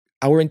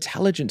our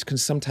intelligence can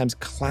sometimes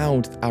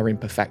cloud our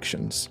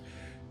imperfections.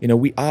 You know,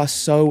 we are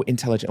so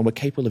intelligent and we're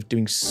capable of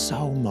doing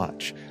so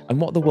much.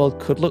 And what the world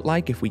could look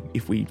like if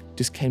we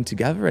just came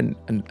together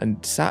and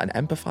sat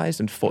and empathized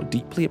and thought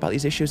deeply about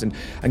these issues and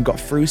got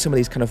through some of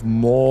these kind of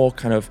more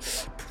kind of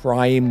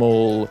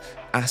primal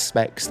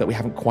aspects that we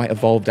haven't quite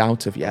evolved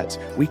out of yet,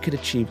 we could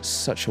achieve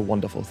such a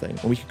wonderful thing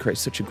and we could create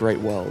such a great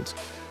world.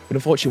 But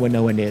unfortunately, we're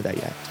nowhere near there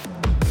yet.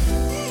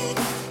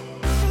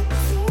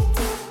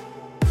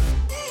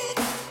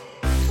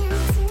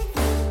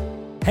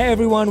 Hey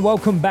everyone,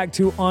 welcome back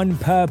to On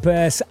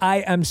Purpose. I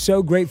am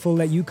so grateful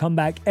that you come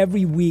back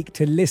every week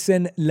to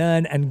listen,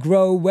 learn, and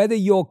grow, whether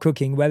you're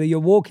cooking, whether you're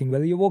walking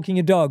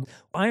your dog.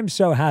 I am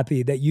so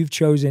happy that you've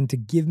chosen to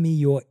give me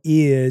your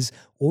ears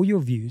or your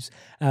views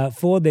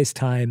for this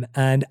time.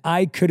 And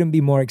I couldn't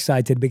be more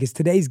excited because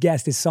today's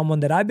guest is someone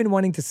that I've been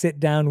wanting to sit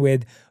down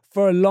with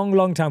for a long,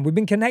 long time. We've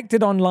been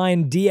connected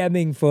online,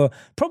 DMing for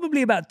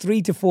probably about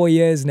 3 to 4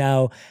 years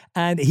now.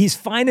 And he's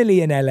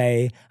finally in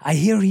LA. I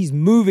hear he's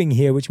moving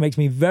here, which makes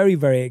me very,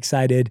 very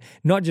excited.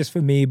 Not just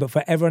for me, but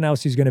for everyone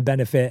else who's going to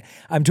benefit.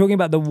 I'm talking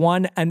about the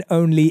one and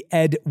only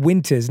Ed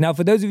Winters. Now,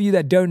 for those of you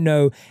that don't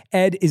know,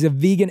 Ed is a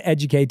vegan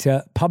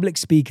educator, public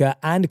speaker,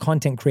 and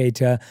content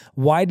creator,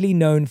 widely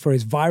known for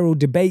his viral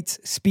debates,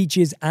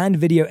 speeches, and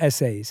video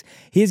essays.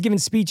 He has given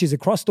speeches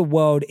across the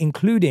world,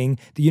 including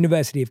the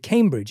University of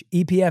Cambridge,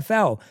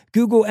 EPFL,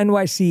 Google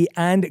NYC,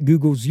 and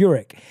Google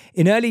Zurich.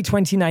 In early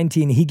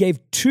 2019, he gave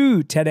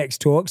 2 TEDx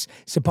talks,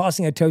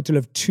 surpassing a total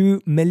of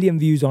 2 million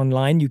views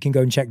online. You can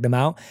go and check them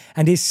out.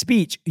 And his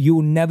speech,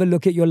 "You'll Never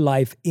Look at Your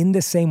Life in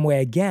the Same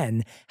Way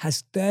Again,"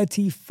 has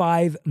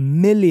 35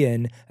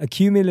 million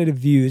accumulative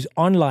views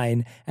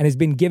online and has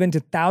been given to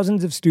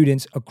thousands of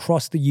students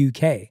across the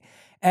UK.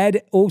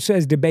 Ed also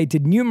has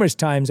debated numerous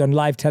times on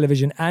live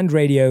television and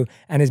radio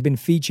and has been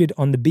featured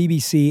on the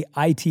BBC,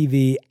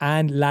 ITV,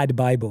 and Lad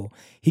Bible.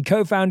 He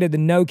co-founded the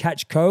No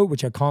Catch Co.,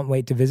 which I can't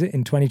wait to visit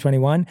in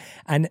 2021,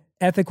 an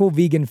ethical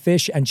vegan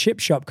fish and chip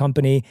shop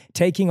company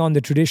taking on the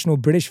traditional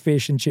British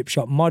fish and chip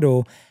shop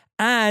model.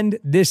 And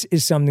this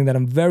is something that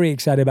I'm very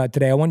excited about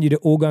today. I want you to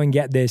all go and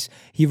get this.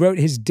 He wrote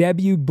his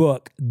debut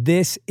book,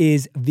 This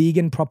is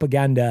Vegan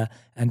Propaganda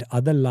and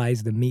Other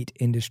Lies the Meat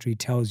Industry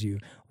Tells You.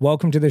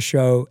 Welcome to the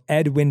show,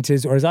 Ed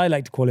Winters, or as I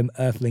like to call him,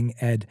 Earthling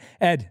Ed.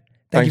 Ed,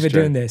 thank you for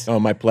doing this. Oh,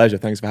 my pleasure.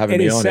 Thanks for having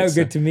me on. It is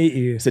so good to meet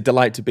you. It's a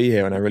delight to be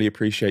here, and I really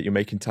appreciate you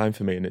making time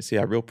for me. And it's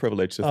a real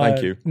privilege, so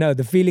thank you. No,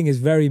 the feeling is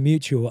very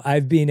mutual.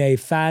 I've been a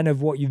fan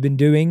of what you've been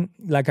doing.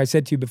 Like I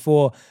said to you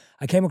before,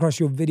 I came across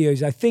your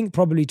videos, I think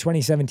probably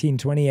 2017,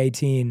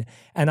 2018,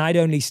 and I'd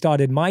only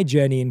started my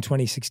journey in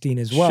 2016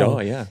 as well.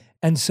 Sure, yeah.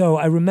 And so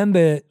I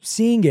remember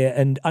seeing it,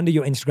 and under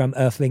your Instagram,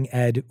 Earthling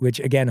Ed, which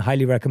again,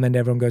 highly recommend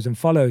everyone goes and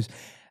follows.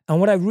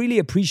 And what I really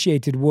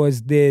appreciated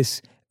was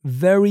this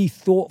very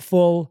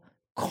thoughtful,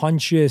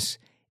 conscious,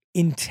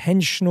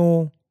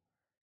 intentional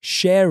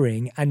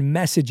sharing and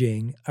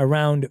messaging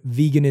around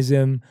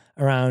veganism,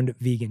 around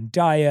vegan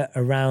diet,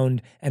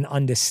 around an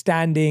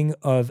understanding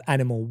of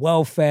animal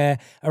welfare,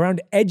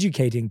 around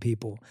educating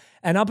people.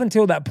 And up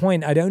until that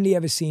point, I'd only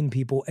ever seen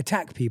people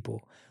attack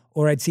people,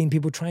 or I'd seen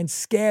people try and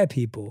scare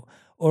people,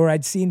 or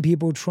I'd seen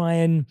people try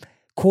and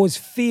cause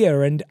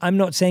fear. And I'm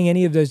not saying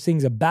any of those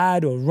things are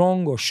bad or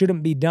wrong or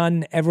shouldn't be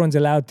done. Everyone's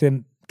allowed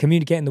to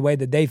communicate in the way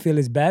that they feel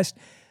is best.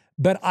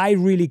 But I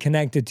really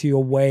connected to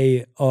your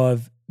way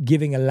of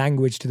giving a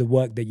language to the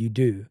work that you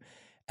do.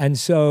 And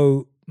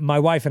so my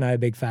wife and I are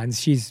big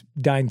fans. She's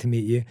dying to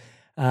meet you.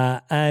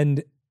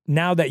 And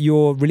now that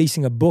you're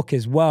releasing a book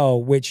as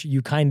well, which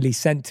you kindly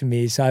sent to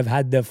me, so I've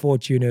had the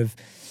fortune of,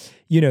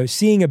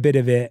 seeing a bit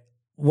of it.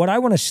 What I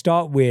want to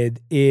start with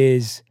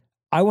is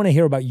I want to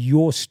hear about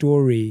your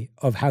story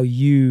of how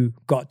you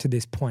got to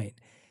this point.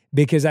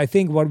 Because I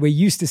think what we're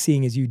used to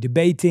seeing is you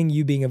debating,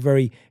 you being a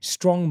very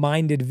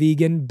strong-minded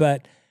vegan,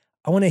 but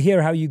I want to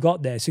hear how you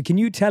got there. So can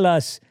you tell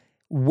us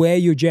where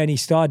your journey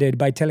started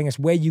by telling us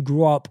where you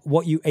grew up,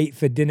 what you ate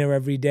for dinner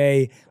every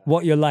day,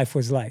 what your life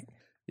was like?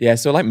 Yeah,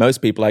 so like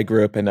most people, I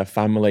grew up in a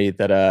family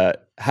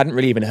that hadn't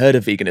really even heard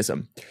of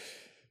veganism.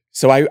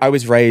 So I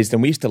was raised,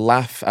 and we used to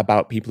laugh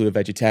about people who were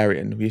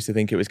vegetarian. We used to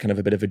think it was kind of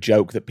a bit of a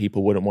joke that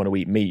people wouldn't want to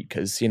eat meat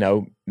because,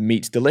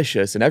 meat's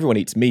delicious and everyone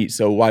eats meat,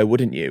 so why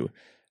wouldn't you?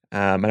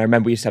 And I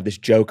remember we used to have this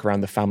joke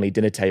around the family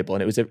dinner table,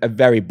 and it was a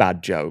very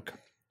bad joke.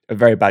 A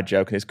very bad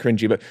joke, and it's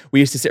cringy, but we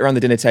used to sit around the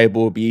dinner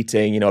table, we'll be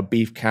eating, a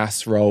beef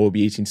casserole, we'll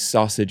be eating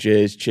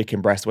sausages, chicken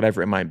breast,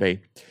 whatever it might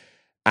be.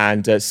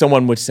 And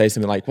someone would say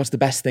something like, what's the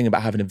best thing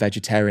about having a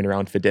vegetarian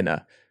around for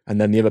dinner? And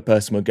then the other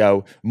person would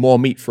go, more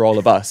meat for all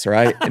of us,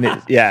 right?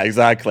 And yeah,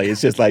 exactly. It's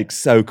just like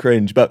so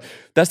cringe. But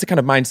that's the kind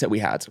of mindset we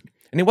had.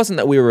 And it wasn't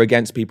that we were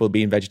against people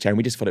being vegetarian.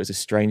 We just thought it was a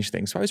strange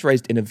thing. So I was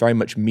raised in a very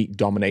much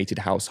meat-dominated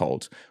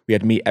household. We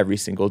had meat every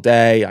single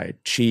day. I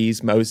had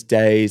cheese most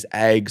days,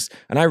 eggs,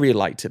 and I really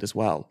liked it as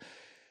well.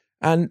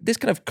 And this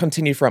kind of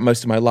continued throughout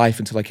most of my life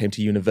until I came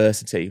to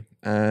university.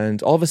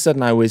 And all of a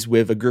sudden, I was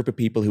with a group of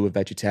people who were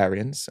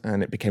vegetarians,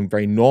 and it became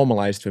very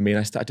normalized for me. And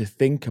I started to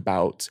think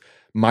about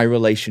my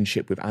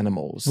relationship with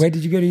animals. Where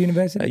did you go to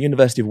university?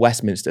 University of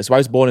Westminster. So I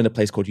was born in a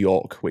place called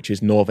York, which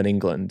is northern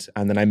England.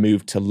 And then I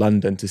moved to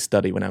London to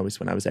study when I was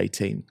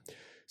 18.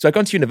 So I'd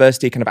gone to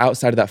university kind of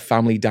outside of that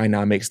family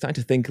dynamic,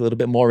 started to think a little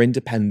bit more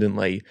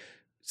independently,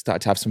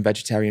 started to have some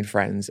vegetarian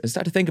friends, and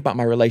started to think about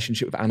my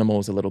relationship with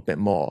animals a little bit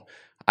more.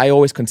 I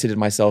always considered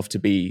myself to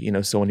be,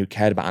 someone who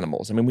cared about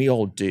animals. I mean, we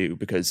all do,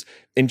 because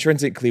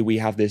intrinsically we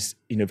have this,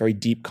 very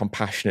deep,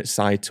 compassionate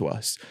side to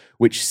us,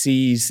 which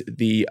sees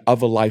the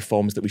other life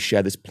forms that we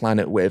share this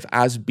planet with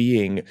as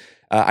being,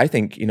 I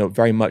think,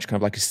 very much kind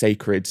of like a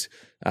sacred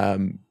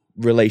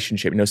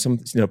relationship.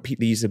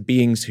 These are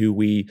beings who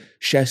we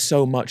share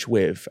so much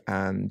with,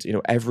 and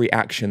every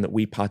action that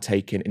we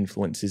partake in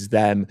influences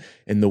them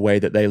in the way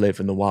that they live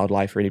in the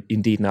wildlife, or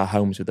indeed in our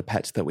homes with the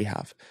pets that we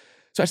have.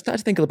 So I started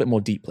to think a little bit more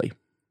deeply.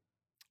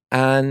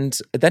 And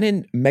then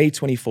in May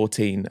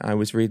 2014, I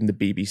was reading the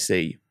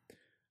BBC,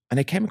 and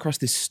I came across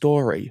this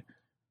story,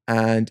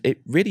 and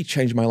it really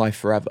changed my life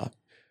forever.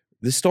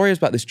 The story was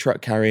about this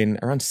truck carrying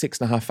around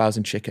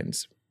 6,500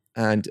 chickens,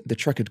 and the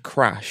truck had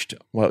crashed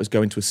while it was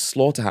going to a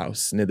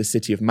slaughterhouse near the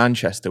city of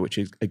Manchester, which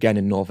is again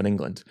in northern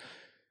England.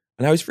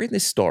 And I was reading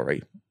this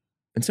story,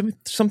 and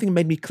something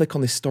made me click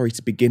on this story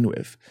to begin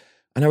with.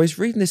 And I was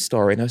reading this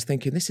story, and I was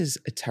thinking, this is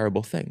a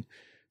terrible thing.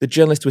 The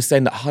journalist was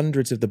saying that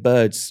hundreds of the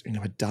birds,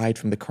 had died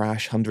from the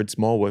crash. Hundreds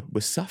more were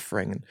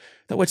suffering. And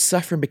that word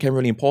suffering became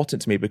really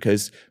important to me,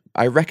 because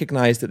I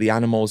recognized that the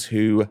animals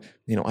who,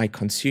 I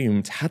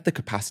consumed had the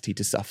capacity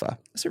to suffer.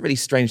 It's a really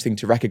strange thing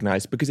to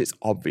recognize, because it's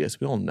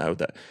obvious. We all know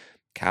that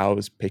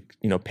cows,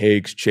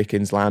 pigs,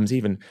 chickens, lambs,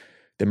 even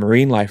the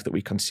marine life that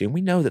we consume,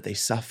 we know that they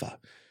suffer.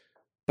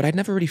 But I'd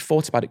never really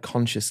thought about it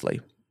consciously.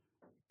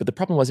 But the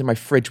problem was, in my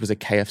fridge was a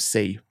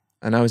KFC.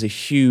 And I was a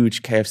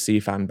huge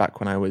KFC fan back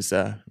when I was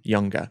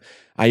younger.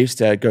 I used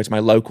to go to my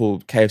local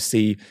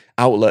KFC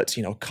outlet,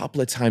 a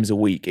couple of times a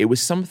week. It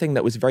was something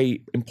that was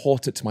very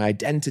important to my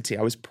identity.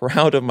 I was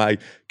proud of my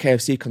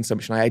KFC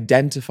consumption. I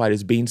identified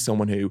as being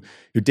someone who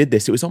did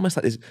this. It was almost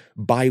like this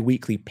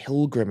bi-weekly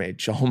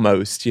pilgrimage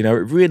almost. It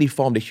really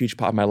formed a huge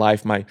part of my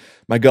life. My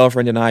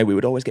girlfriend and I, we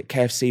would always get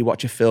KFC,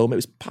 watch a film. It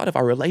was part of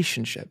our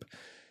relationship.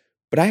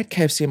 But I had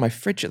KFC in my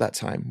fridge at that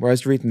time, where I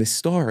was reading this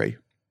story.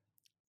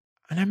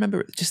 And I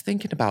remember just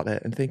thinking about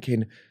it and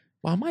thinking,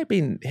 well, am I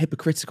being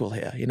hypocritical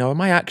here? Are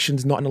my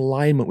actions not in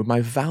alignment with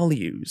my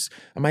values?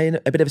 Am I in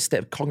a bit of a state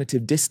of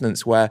cognitive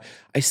dissonance where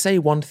I say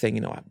one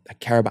thing, I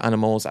care about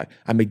animals,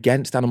 I'm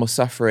against animal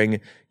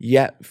suffering,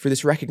 yet through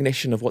this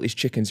recognition of what these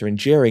chickens are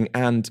enduring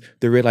and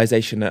the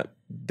realization that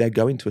they're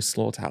going to a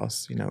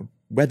slaughterhouse,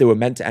 where they were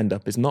meant to end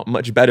up is not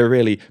much better,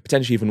 really,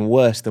 potentially even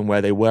worse than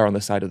where they were on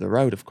the side of the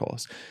road, of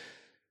course.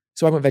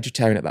 So I went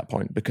vegetarian at that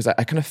point, because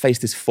I kind of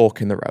faced this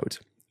fork in the road.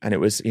 And it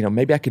was,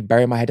 maybe I could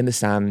bury my head in the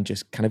sand,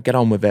 just kind of get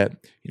on with it,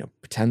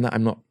 pretend that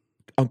I'm not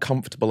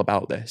uncomfortable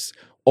about this.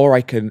 Or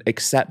I can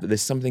accept that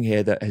there's something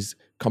here that has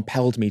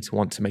compelled me to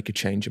want to make a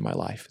change in my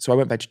life. So I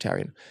went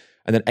vegetarian.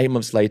 And then 8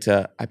 months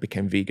later, I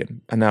became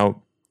vegan. And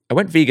now I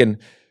went vegan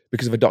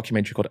because of a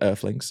documentary called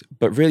Earthlings.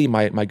 But really,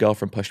 my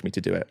girlfriend pushed me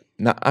to do it.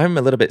 Now, I'm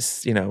a little bit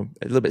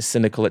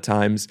cynical at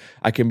times.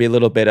 I can be a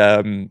little bit,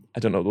 I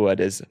don't know what the word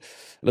is, a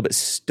little bit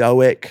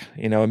stoic,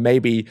 and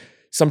maybe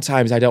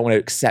sometimes I don't want to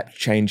accept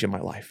change in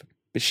my life.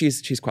 But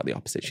she's quite the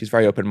opposite. She's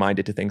very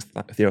open-minded to things,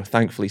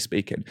 thankfully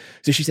speaking.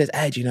 So she says,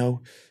 Ed,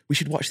 we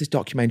should watch this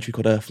documentary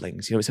called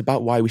Earthlings. It's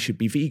about why we should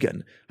be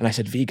vegan. And I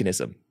said,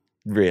 veganism?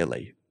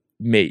 Really?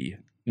 Me?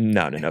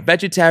 No.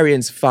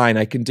 Vegetarians, fine,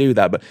 I can do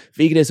that. But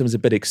veganism is a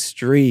bit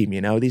extreme,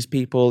 These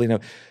people,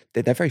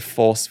 they're very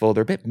forceful.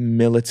 They're a bit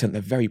militant.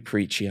 They're very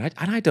preachy. And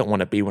I don't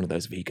want to be one of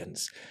those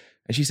vegans.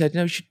 And she said,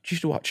 no, you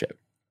should watch it.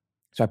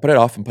 So I put it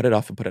off and put it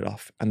off and put it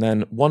off. And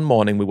then one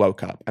morning we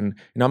woke up, and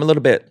I'm a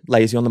little bit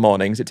lazy on the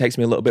mornings. It takes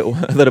me a little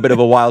bit of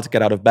a while to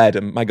get out of bed,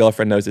 and my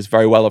girlfriend knows this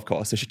very well, of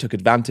course. So she took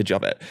advantage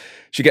of it.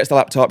 She gets the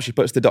laptop, she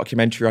puts the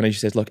documentary on, and she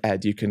says, "Look,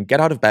 Ed, you can get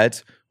out of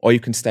bed, or you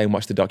can stay and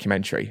watch the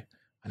documentary."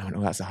 And I went,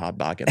 "Oh, that's a hard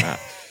bargain, that."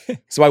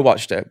 So I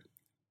watched it.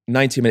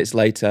 90 minutes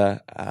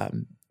later,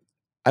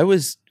 I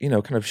was,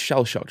 kind of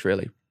shell-shocked,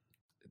 really.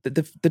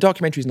 The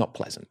documentary is not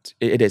pleasant.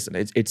 It isn't.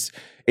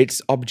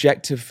 It's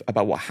objective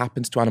about what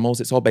happens to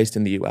animals. It's all based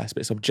in the US,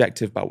 but it's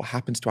objective about what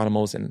happens to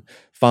animals in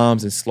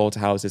farms and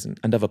slaughterhouses and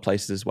other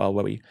places as well,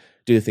 where we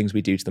do the things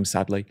we do to them,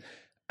 sadly.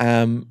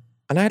 And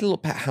I had a little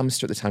pet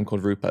hamster at the time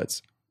called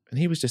Rupert, and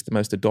he was just the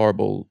most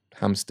adorable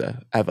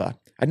hamster ever.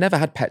 I'd never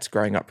had pets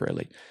growing up,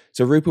 really.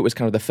 So Rupert was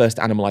kind of the first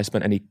animal I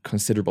spent any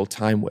considerable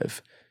time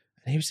with.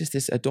 And he was just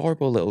this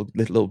adorable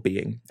little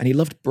being. And he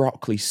loved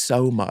broccoli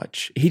so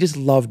much. He just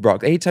loved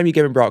broccoli. Anytime you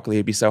give him broccoli,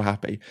 he'd be so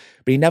happy.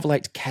 But he never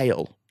liked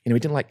kale. He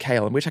didn't like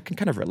kale, which I can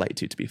kind of relate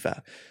to be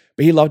fair.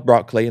 But he loved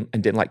broccoli and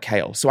didn't like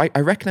kale. So I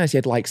recognized he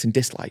had likes and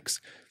dislikes.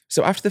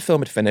 So after the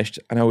film had finished,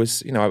 and I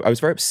was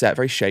very upset,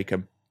 very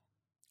shaken,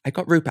 I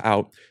got Rupert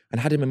out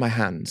and had him in my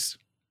hands.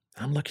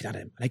 And I'm looking at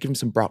him, and I give him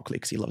some broccoli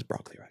because he loves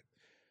broccoli, right?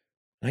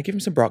 And I give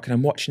him some broccoli and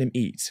I'm watching him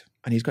eat.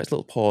 And he's got his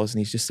little paws and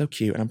he's just so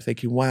cute. And I'm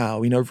thinking, wow,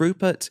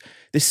 Rupert,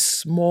 this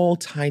small,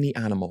 tiny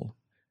animal,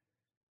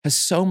 has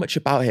so much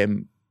about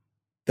him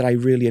that I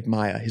really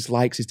admire. His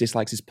likes, his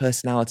dislikes, his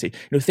personality,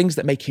 things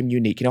that make him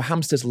unique.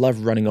 Hamsters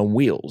love running on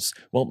wheels.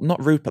 Well,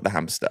 not Rupert the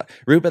hamster.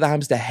 Rupert the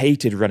hamster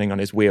hated running on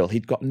his wheel.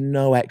 He'd got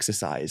no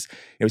exercise.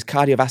 His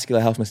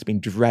cardiovascular health must have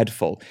been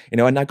dreadful.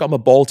 And I got him a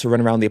ball to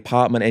run around the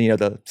apartment and,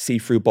 the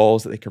see-through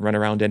balls that they can run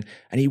around in.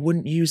 And he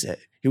wouldn't use it.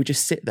 He would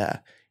just sit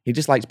there. He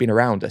just liked being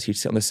around us. He'd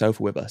sit on the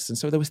sofa with us. And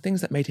so there was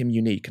things that made him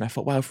unique. And I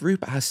thought, wow, if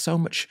Rupert has so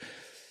much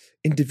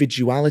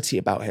individuality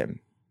about him,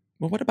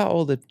 well, what about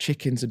all the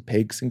chickens and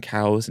pigs and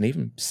cows and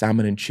even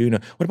salmon and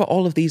tuna? What about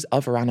all of these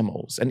other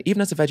animals? And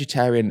even as a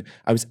vegetarian,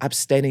 I was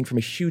abstaining from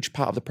a huge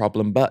part of the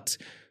problem, but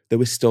there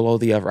was still all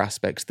the other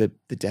aspects, the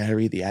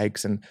dairy, the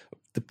eggs, and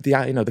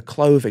the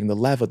clothing, the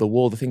leather, the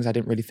wool, the things I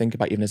didn't really think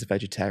about even as a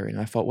vegetarian.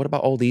 And I thought, what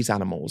about all these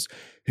animals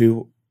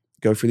who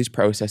go through these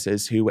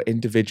processes, who are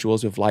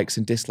individuals with likes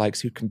and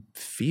dislikes, who can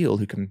feel,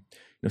 who can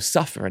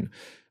suffer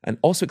and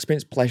also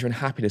experience pleasure and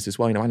happiness as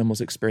well.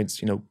 Animals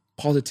experience,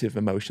 positive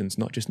emotions,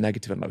 not just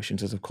negative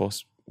emotions, as of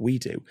course we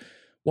do.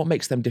 What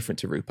makes them different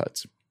to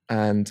Rupert?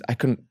 And I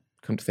couldn't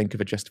think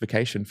of a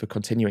justification for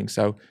continuing.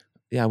 So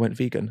yeah, I went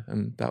vegan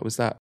and that was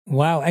that.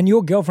 Wow. And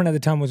your girlfriend at the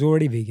time was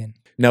already vegan?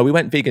 No, we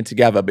went vegan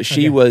together, but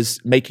she was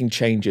making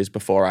changes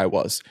before I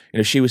was.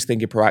 She was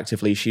thinking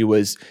proactively. She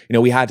was,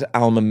 we had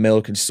almond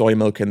milk and soy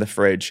milk in the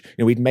fridge.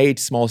 We'd made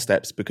small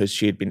steps because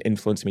she had been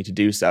influencing me to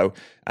do so.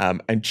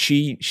 And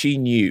she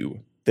knew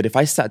that if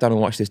I sat down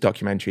and watched this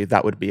documentary,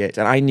 that would be it.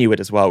 And I knew it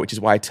as well, which is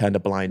why I turned a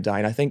blind eye.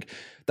 And I think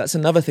that's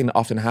another thing that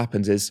often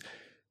happens is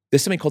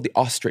there's something called the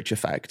ostrich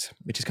effect,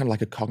 which is kind of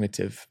like a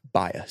cognitive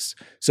bias.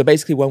 So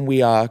basically when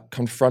we are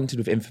confronted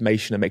with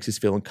information that makes us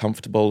feel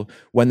uncomfortable,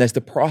 when there's the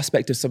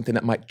prospect of something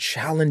that might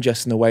challenge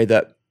us in a way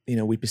that,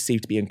 we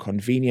perceive to be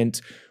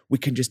inconvenient, we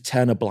can just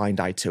turn a blind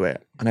eye to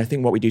it. And I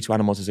think what we do to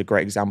animals is a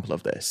great example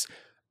of this.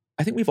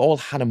 I think we've all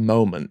had a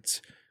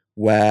moment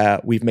where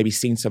we've maybe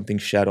seen something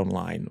shared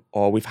online,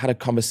 or we've had a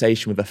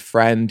conversation with a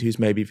friend who's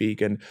maybe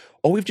vegan,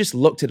 or we've just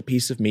looked at a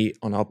piece of meat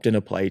on our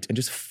dinner plate and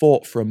just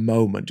thought for a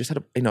moment, just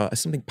had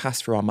something pass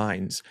through our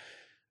minds.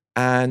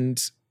 And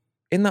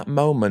in that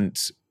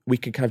moment, we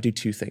can kind of do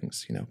two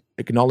things,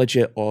 acknowledge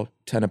it or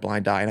turn a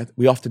blind eye. And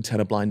we often turn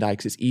a blind eye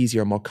because it's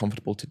easier and more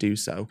comfortable to do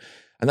so.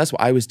 And that's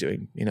what I was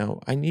doing.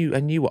 I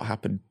knew what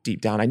happened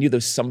deep down. I knew there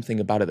was something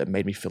about it that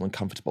made me feel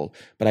uncomfortable,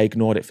 but I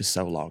ignored it for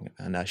so long.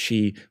 And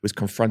she was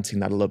confronting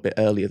that a little bit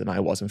earlier than I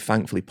was, and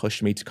thankfully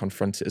pushed me to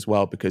confront it as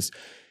well, because,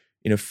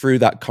 through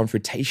that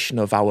confrontation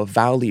of our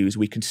values,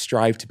 we can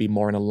strive to be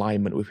more in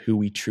alignment with who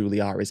we truly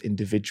are as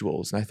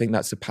individuals. And I think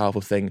that's a powerful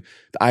thing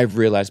that I've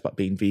realized about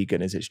being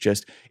vegan is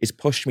it's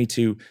pushed me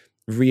to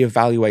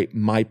reevaluate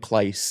my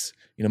place,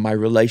 my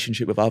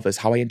relationship with others,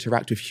 how I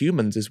interact with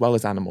humans as well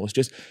as animals,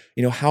 just,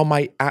 how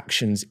my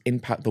actions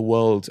impact the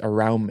world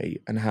around me,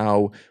 and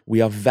how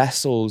we are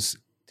vessels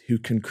who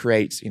can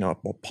create, a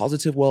more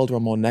positive world or a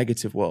more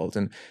negative world.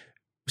 And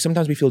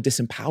sometimes we feel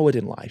disempowered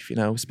in life,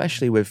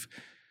 especially with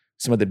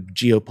some of the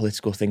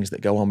geopolitical things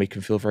that go on, we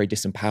can feel very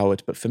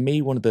disempowered. But for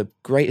me, one of the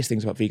greatest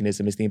things about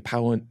veganism is the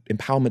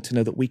empowerment to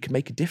know that we can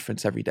make a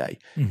difference every day,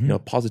 a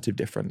positive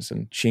difference.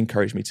 And she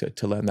encouraged me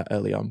to learn that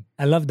early on.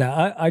 I love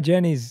that. Our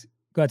journey's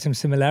got some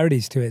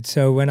similarities to it.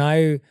 So when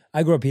I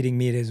grew up eating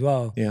meat as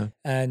well. Yeah.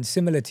 And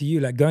similar to you,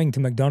 like going to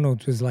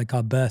McDonald's was like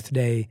our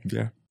birthday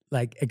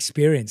like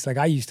experience. Like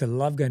I used to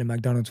love going to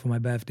McDonald's for my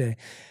birthday.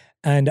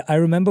 And I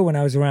remember when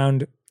I was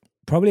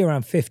probably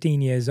around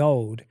 15 years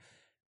old,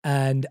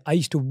 and I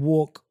used to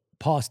walk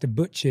past the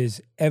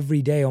butcher's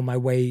every day on my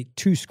way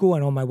to school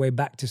and on my way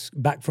back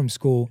from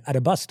school at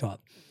a bus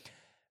stop.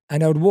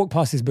 And I would walk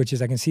past this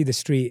butcher's. I can see the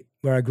street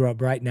where I grew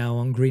up right now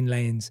on Green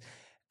Lanes.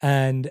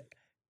 And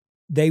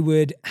they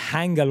would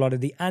hang a lot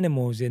of the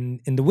animals in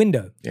the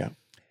window. Yeah.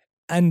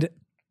 And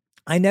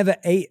I never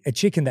ate a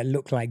chicken that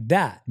looked like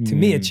that. To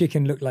me, a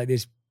chicken looked like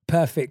this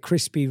perfect,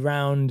 crispy,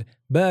 round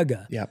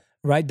burger. Yeah.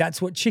 Right?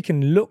 That's what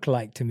chicken looked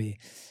like to me.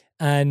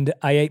 And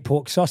I ate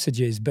pork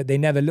sausages, but they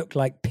never looked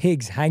like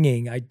pigs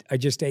hanging. I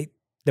just ate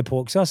the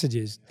pork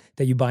sausages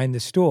that you buy in the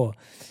store.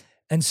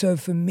 And so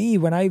for me,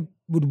 when I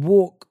would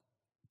walk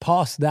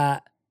past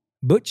that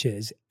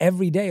butcher's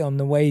every day on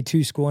the way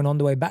to school and on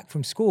the way back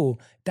from school,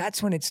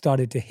 that's when it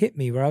started to hit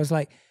me, where I was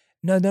like,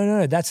 no,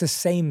 that's the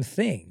same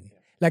thing.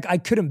 Like I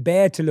couldn't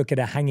bear to look at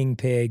a hanging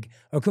pig,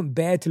 or I couldn't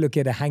bear to look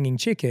at a hanging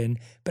chicken,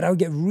 but I would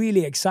get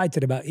really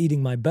excited about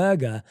eating my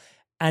burger.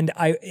 And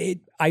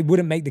I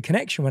wouldn't make the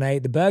connection when I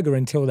ate the burger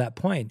until that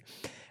point.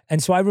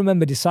 And so I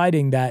remember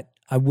deciding that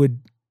I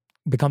would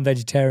become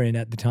vegetarian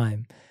at the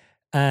time.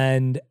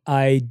 And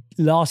I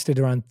lasted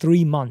around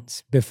 3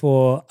 months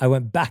before I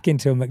went back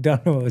into a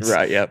McDonald's.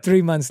 Right, yeah.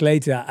 3 months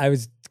later, I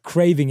was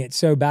craving it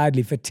so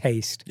badly for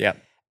taste. Yeah.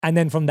 And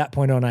then from that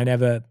point on, I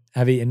never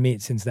have eaten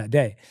meat since that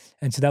day.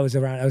 And so that was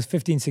I was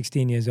 15,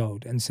 16 years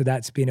old. And so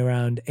that's been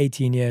around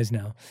 18 years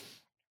now.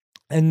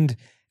 And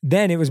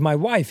then it was my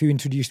wife who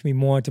introduced me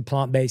more to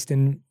plant-based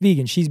and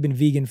vegan. She's been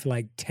vegan for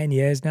like 10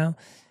 years now.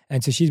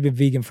 And so she's been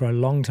vegan for a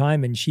long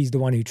time, and she's the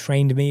one who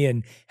trained me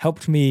and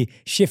helped me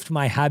shift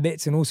my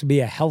habits and also be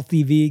a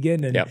healthy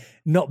vegan and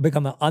not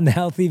become an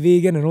unhealthy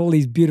vegan and all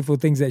these beautiful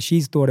things that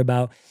she's thought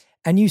about.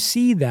 And you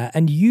see that,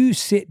 and you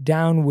sit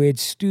down with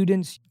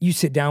students, you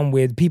sit down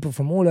with people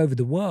from all over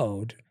the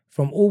world,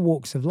 from all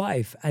walks of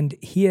life, and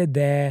you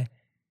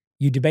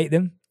debate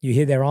them, you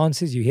hear their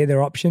answers, you hear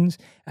their options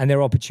and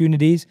their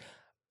opportunities.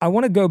 I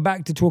want to go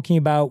back to talking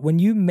about when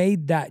you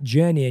made that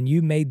journey and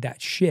you made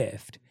that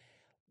shift.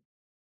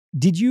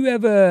 Did you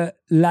ever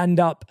land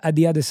up at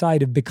the other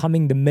side of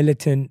becoming the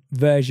militant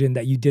version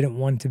that you didn't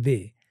want to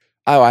be?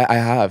 Oh, I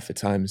have at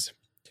times.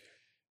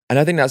 And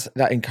I think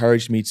that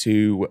encouraged me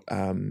to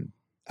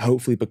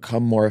hopefully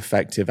become more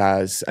effective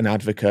as an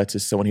advocate,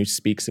 as someone who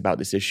speaks about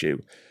this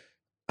issue.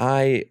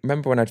 I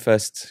remember when I'd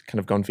first kind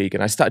of gone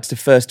vegan, I started to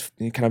first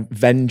kind of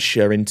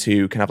venture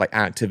into kind of like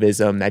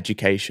activism,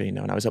 education,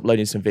 and I was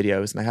uploading some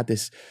videos, and I had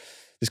this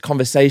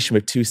conversation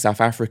with two South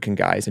African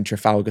guys in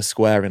Trafalgar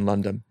Square in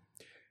London.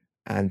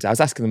 And I was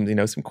asking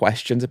them, some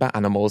questions about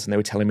animals, and they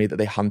were telling me that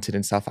they hunted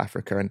in South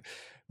Africa, and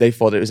they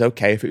thought it was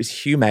okay if it was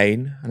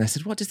humane. And I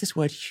said, what does this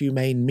word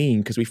humane mean?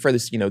 Because we throw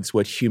this, this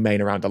word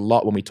humane around a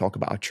lot when we talk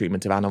about our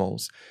treatment of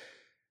animals.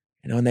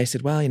 And they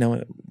said,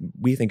 well,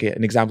 we think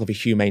an example of a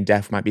humane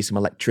death might be some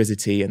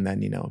electricity and then,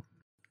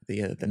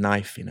 the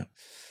knife, And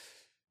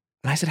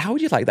I said, how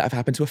would you like that have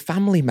happened to a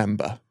family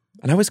member?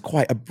 And I was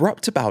quite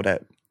abrupt about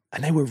it.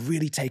 And they were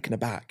really taken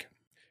aback.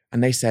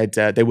 And they said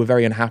they were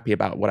very unhappy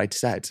about what I'd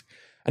said.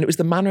 And it was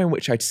the manner in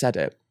which I'd said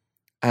it.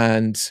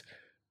 And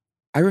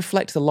I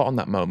reflected a lot on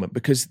that moment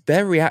because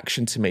their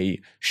reaction to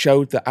me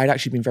showed that I'd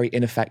actually been very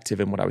ineffective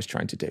in what I was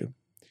trying to do.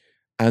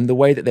 And the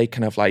way that they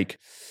kind of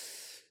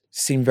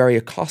seemed very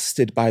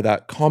accosted by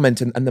that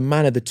comment and the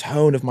manner, the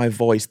tone of my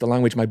voice, the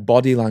language, my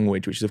body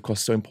language, which is of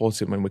course so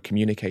important when we're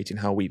communicating,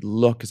 how we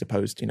look as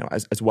opposed,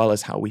 as well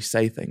as how we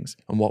say things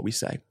and what we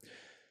say.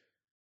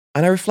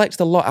 And I reflected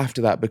a lot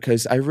after that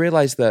because I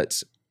realized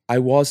that I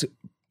was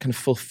kind of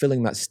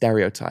fulfilling that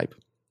stereotype.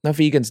 Now,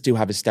 vegans do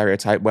have a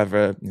stereotype,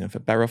 whether, for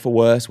better or for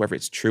worse, whether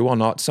it's true or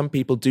not. Some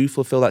people do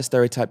fulfill that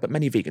stereotype, but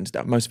many vegans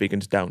don't. Most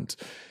vegans don't.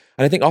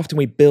 And I think often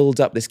we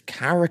build up this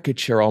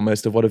caricature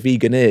almost of what a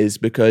vegan is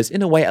because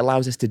in a way it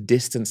allows us to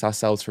distance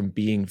ourselves from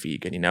being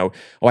vegan,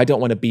 I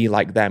don't want to be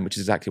like them, which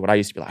is exactly what I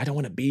used to be like. I don't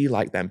want to be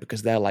like them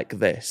because they're like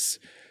this.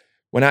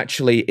 When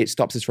actually it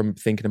stops us from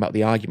thinking about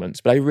the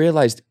arguments. But I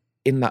realized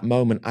in that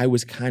moment I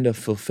was kind of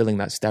fulfilling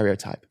that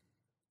stereotype,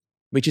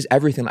 which is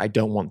everything that I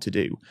don't want to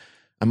do.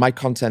 And my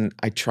content,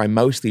 I try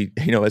mostly,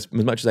 as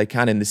much as I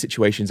can in the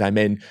situations I'm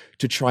in,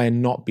 to try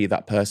and not be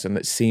that person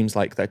that seems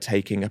like they're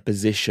taking a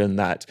position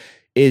that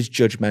is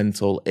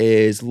judgmental,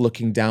 is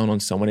looking down on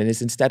someone, and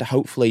is instead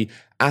hopefully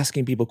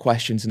asking people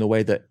questions in a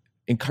way that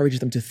encourages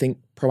them to think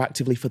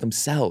proactively for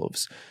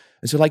themselves.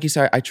 And so like you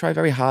said, I try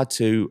very hard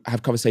to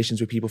have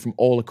conversations with people from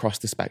all across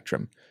the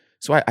spectrum.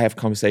 So I have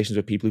conversations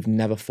with people who've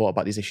never thought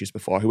about these issues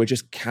before, who are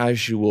just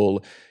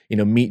casual,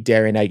 meat,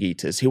 dairy, and egg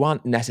eaters, who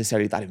aren't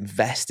necessarily that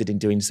invested in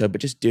doing so,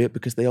 but just do it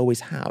because they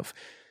always have.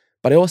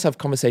 But I also have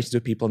conversations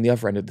with people on the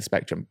other end of the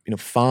spectrum,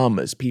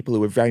 farmers, people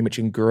who are very much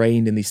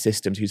ingrained in these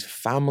systems, whose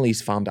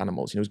families farmed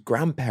animals, whose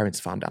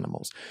grandparents farmed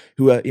animals,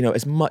 who are,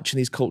 as much in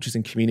these cultures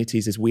and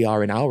communities as we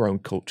are in our own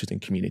cultures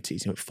and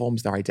communities. It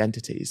forms their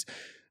identities.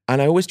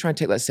 And I always try and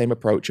take that same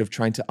approach of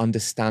trying to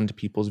understand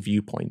people's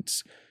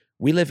viewpoints.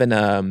 We live in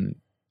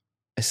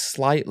a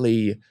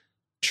slightly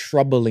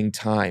troubling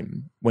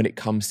time when it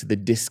comes to the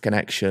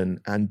disconnection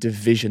and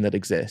division that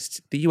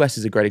exists. The US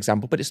is a great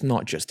example, but it's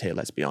not just here,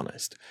 let's be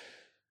honest.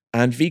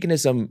 And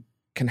veganism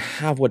can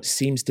have what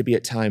seems to be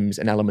at times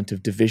an element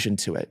of division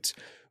to it.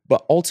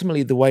 But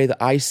ultimately, the way that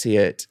I see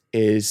it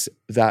is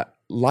that,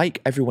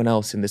 like everyone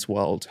else in this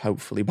world,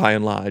 hopefully by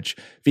and large,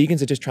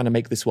 vegans are just trying to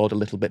make this world a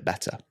little bit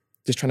better,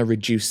 just trying to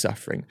reduce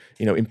suffering,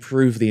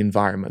 improve the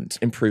environment,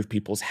 improve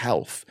people's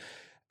health.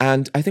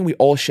 And I think we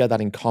all share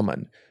that in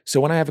common. So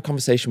when I have a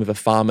conversation with a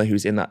farmer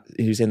who's in that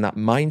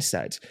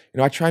mindset,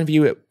 I try and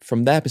view it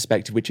from their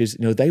perspective, which is,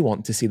 they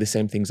want to see the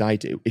same things I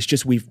do. It's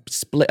just we've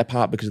split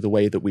apart because of the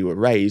way that we were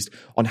raised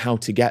on how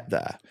to get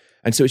there.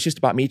 And so it's just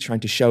about me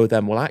trying to show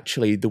them, well,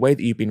 actually, the way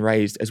that you've been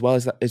raised, as well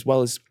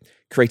as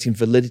creating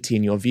validity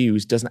in your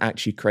views, doesn't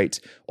actually create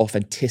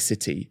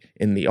authenticity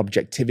in the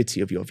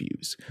objectivity of your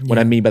views. Yeah. What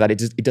I mean by that,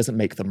 it doesn't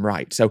make them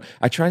right. So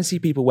I try and see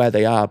people where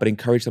they are, but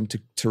encourage them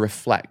to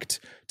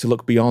reflect, to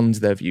look beyond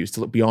their views, to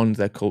look beyond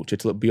their culture,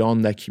 to look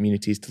beyond their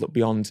communities, to look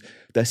beyond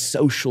their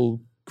social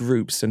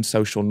groups and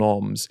social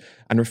norms,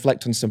 and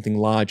reflect on something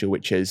larger,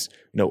 which is,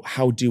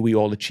 how do we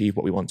all achieve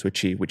what we want to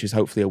achieve, which is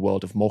hopefully a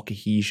world of more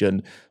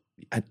cohesion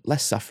and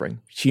less suffering,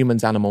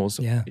 humans, animals,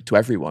 to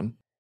everyone.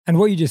 And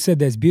what you just said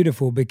there is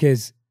beautiful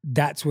because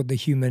that's what the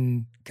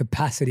human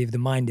capacity of the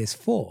mind is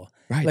for.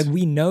 Right. Like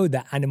we know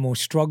that animals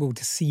struggle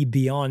to see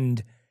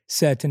beyond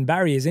certain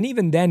barriers. And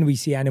even then we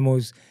see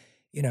animals,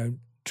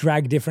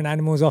 drag different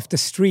animals off the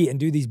street and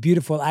do these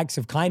beautiful acts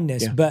of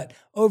kindness. Yeah. But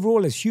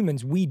overall as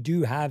humans, we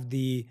do have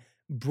the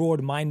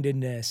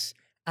broad-mindedness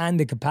and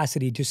the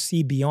capacity to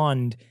see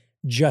beyond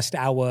just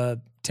our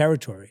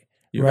territory.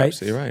 You're right?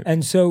 absolutely right.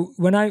 And so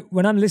when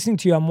I'm listening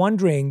to you, I'm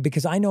wondering,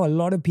 because I know a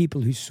lot of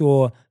people who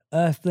saw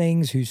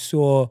Earthlings, who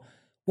saw,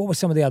 what were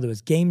some of the other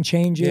ones? Game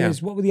Changers.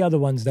 Yeah. What were the other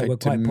ones that were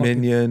quite popular?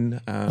 Dominion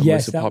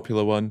Yes, was a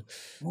popular one.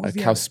 was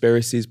the other?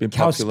 Cowspiracy's been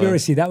popular.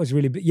 Cowspiracy, that was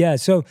really big. Yeah.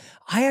 So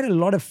I had a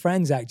lot of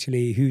friends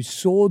actually who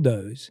saw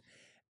those,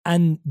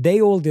 and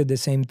they all did the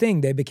same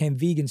thing. They became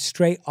vegan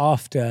straight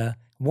after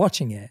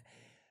watching it.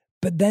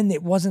 But then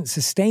it wasn't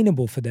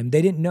sustainable for them.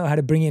 They didn't know how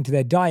to bring it into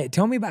their diet.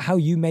 Tell me about how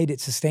you made it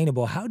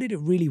sustainable. How did it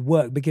really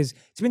work? Because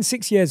it's been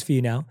 6 years for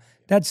you now.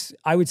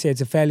 I would say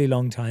it's a fairly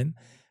long time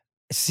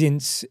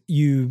since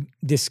you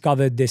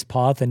discovered this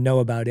path and know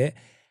about it.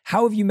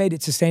 How have you made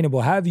it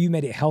sustainable? How have you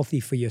made it healthy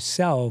for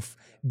yourself?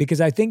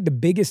 Because I think the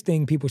biggest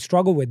thing people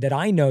struggle with, that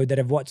I know that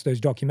have watched those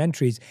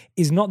documentaries,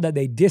 is not that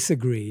they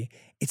disagree.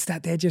 It's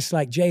that they're just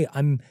like, Jay,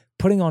 I'm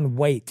putting on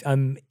weight.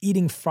 I'm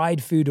eating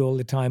fried food all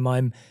the time.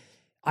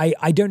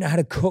 I don't know how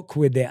to cook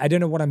with it. I don't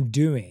know what I'm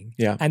doing.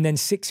 Yeah. And then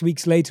 6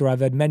 weeks later,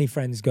 I've had many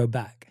friends go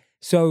back.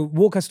 So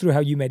walk us through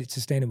how you made it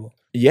sustainable.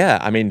 Yeah,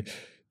 I mean,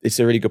 it's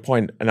a really good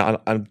point. And I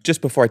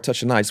just before I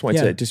touch on that, I just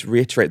wanted to just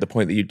reiterate the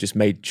point that you just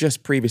made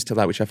just previous to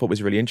that, which I thought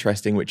was really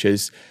interesting, which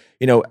is,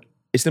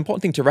 it's an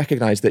important thing to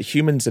recognize that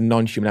humans and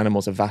non-human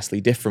animals are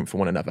vastly different from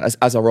one another,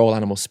 as are all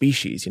animal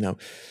species.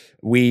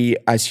 We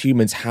as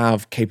humans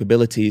have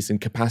capabilities and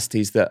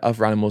capacities that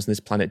other animals on this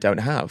planet don't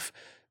have.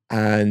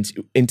 And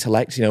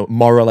intellect,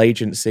 moral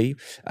agency,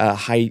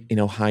 height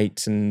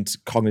and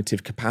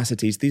cognitive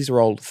capacities. These are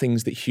all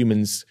things that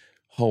humans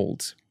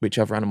hold, which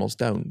other animals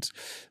don't.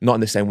 Not in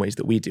the same ways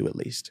that we do, at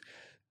least.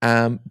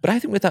 But I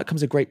think with that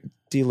comes a great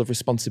deal of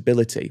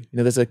responsibility.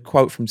 There's a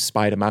quote from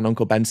Spider-Man.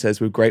 Uncle Ben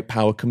says, "With great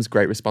power comes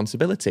great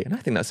responsibility." And I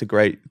think that's a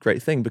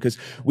great thing, because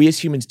we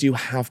as humans do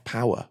have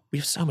power. We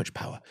have so much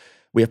power.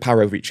 We have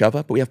power over each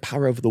other, but we have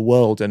power over the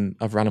world and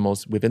other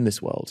animals within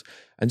this world.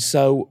 And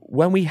so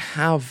when we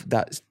have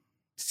that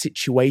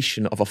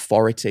situation of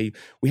authority,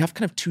 we have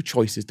kind of two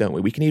choices, don't we?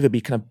 We can either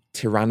be kind of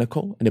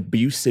tyrannical and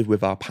abusive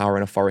with our power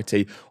and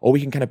authority, or we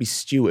can kind of be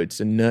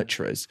stewards and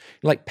nurturers.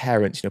 Like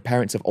parents,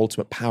 parents have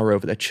ultimate power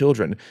over their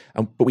children,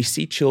 but we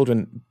see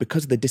children,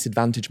 because of the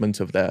disadvantagement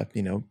of their,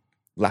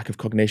 lack of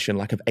cognition,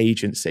 lack of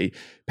agency,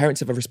 parents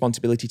have a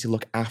responsibility to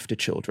look after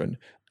children.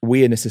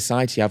 We in a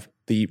society have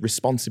the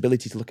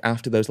responsibility to look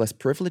after those less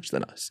privileged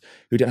than us,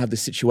 who don't have the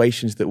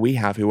situations that we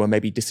have, who are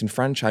maybe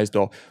disenfranchised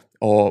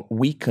or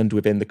weakened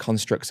within the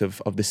constructs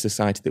of this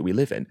society that we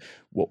live in.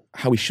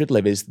 How we should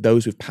live is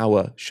those with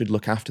power should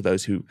look after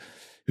those who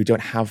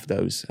don't have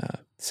those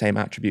same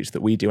attributes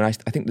that we do. And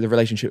I think the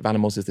relationship with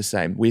animals is the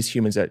same. We as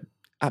humans are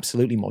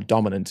absolutely more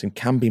dominant and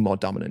can be more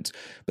dominant,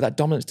 but that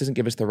dominance doesn't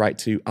give us the right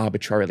to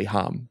arbitrarily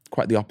harm.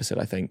 Quite the opposite,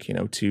 I think,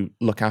 to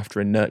look after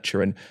and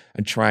nurture and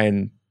try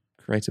and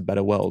create a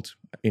better world,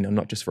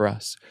 not just for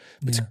us.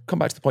 But to come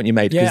back to the point you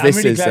made, I'm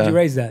really glad you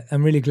raised that.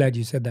 I'm really glad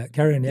you said that.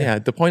 Carry on. Yeah,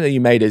 the point that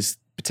you made is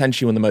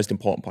potentially one of the most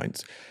important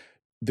points.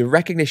 The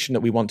recognition that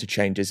we want to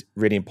change is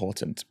really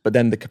important, but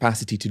then the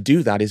capacity to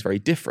do that is very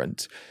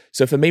different.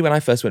 So for me, when I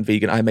first went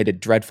vegan, I made a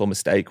dreadful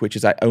mistake, which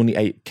is I only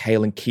ate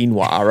kale and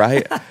quinoa,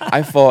 right?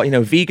 I thought,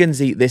 vegans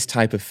eat this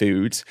type of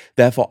food,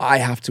 therefore I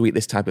have to eat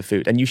this type of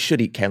food. And you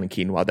should eat kale and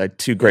quinoa. They're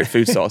two great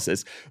food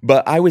sources.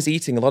 But I was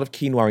eating a lot of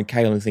quinoa and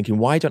kale and thinking,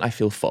 why don't I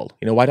feel full?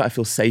 Why don't I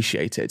feel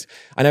satiated?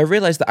 And I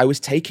realized that I was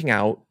taking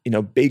out,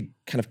 big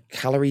kind of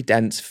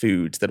calorie-dense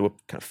foods that were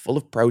kind of full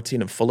of protein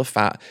and full of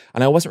fat,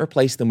 and I wasn't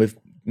replacing them with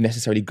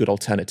necessarily good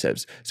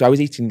alternatives. So I was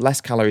eating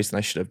less calories than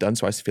I should have done,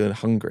 so I was feeling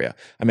hungrier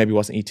and maybe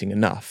wasn't eating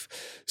enough.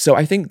 So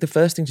I think the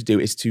first thing to do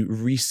is to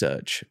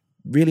research.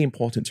 Really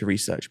important to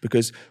research,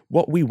 because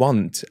what we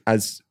want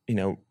as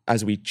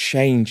we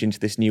change into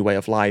this new way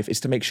of life is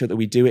to make sure that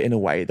we do it in a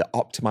way that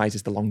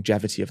optimizes the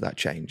longevity of that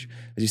change.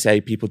 As you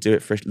say, people do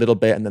it for a little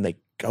bit and then they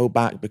go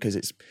back because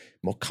it's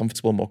more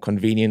comfortable, more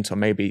convenient, or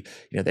maybe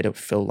they don't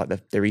feel like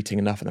they're eating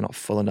enough and they're not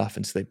full enough,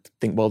 and so they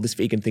think, well, this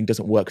vegan thing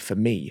doesn't work for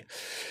me.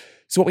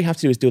 So what we have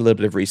to do is do a little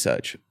bit of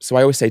research. So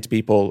I always say to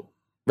people,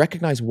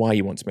 recognize why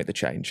you want to make the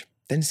change.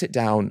 Then sit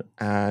down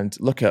and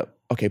look at,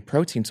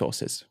 protein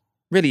sources.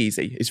 Really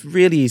easy. It's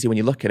really easy when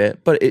you look at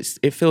it, but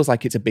it feels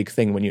like it's a big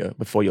thing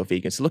before you're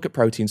vegan. So look at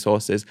protein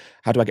sources.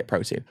 How do I get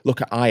protein? Look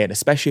at iron,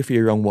 especially if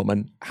you're a young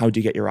woman. How do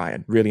you get your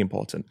iron? Really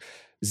important.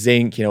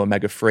 Zinc,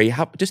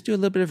 omega-3. Just do a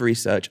little bit of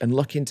research and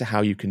look into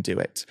how you can do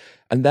it.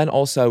 And then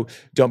also,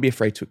 don't be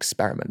afraid to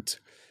experiment.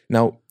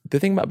 Now, the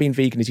thing about being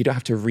vegan is you don't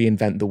have to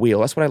reinvent the wheel.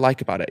 That's what I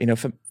like about it.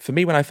 For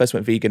me, when I first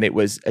went vegan, it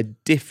was a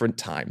different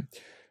time.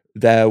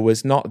 There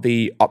was not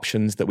the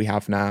options that we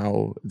have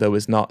now. There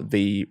was not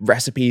the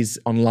recipes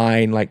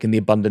online like in the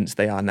abundance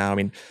they are now. I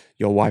mean,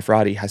 your wife,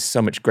 Radhi, has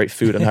so much great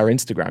food on her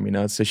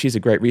Instagram, so she's a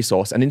great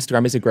resource. And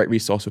Instagram is a great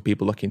resource for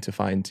people looking to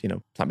find,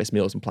 plant-based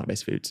meals and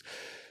plant-based foods.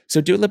 So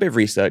do a little bit of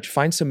research,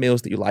 find some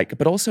meals that you like,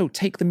 but also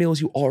take the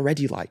meals you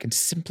already like and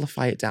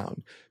simplify it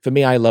down. For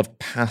me, I love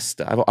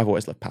pasta. I've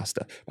always loved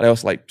pasta, but I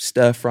also like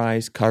stir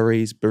fries,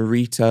 curries,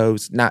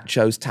 burritos,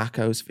 nachos,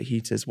 tacos,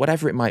 fajitas,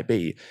 whatever it might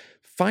be.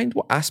 Find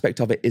what aspect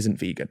of it isn't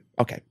vegan.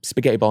 Okay,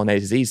 spaghetti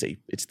bolognese is easy.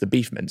 It's the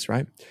beef mince,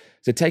 right?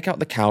 So take out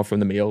the cow from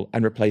the meal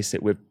and replace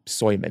it with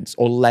soy mince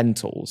or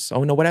lentils.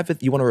 Oh no, whatever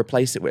you want to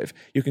replace it with.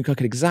 You can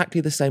cook it exactly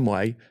the same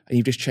way and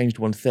you've just changed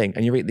one thing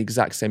and you're eating the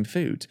exact same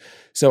food.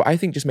 So I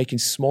think just making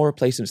small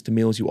replacements to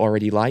meals you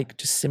already like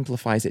just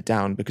simplifies it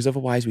down, because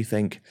otherwise we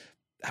think,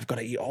 I've got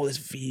to eat all this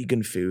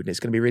vegan food and it's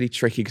going to be really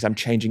tricky because I'm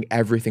changing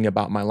everything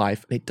about my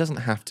life. And it doesn't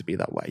have to be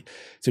that way.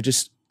 So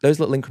just those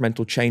little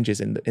incremental changes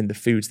in the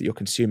foods that you're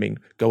consuming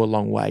go a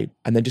long way.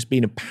 And then just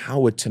being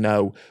empowered to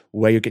know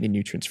where you're getting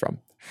nutrients from.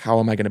 How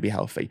am I going to be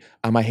healthy?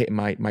 Am I hitting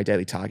my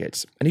daily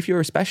targets? And if you're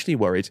especially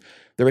worried,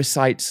 there are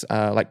sites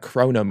like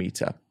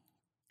Chronometer.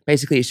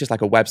 Basically, it's just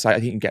like a website. I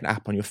think you can get an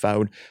app on your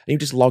phone and you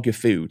just log your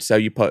food. So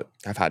you put,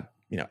 I've had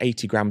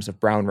 80 grams of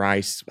brown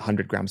rice,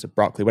 100 grams of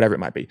broccoli, whatever it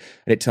might be.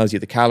 And it tells you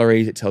the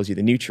calories, it tells you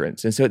the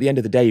nutrients. And so at the end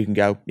of the day, you can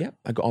go, yeah,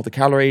 I got all the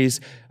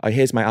calories.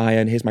 Here's my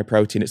iron, here's my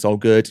protein, it's all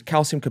good.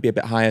 Calcium could be a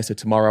bit higher. So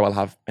tomorrow I'll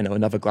have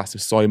another glass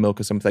of soy milk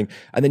or something.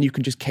 And then you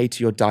can just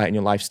cater your diet and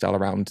your lifestyle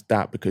around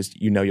that because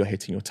you're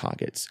hitting your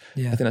targets.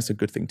 Yeah. I think that's a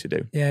good thing to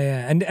do.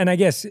 Yeah. And I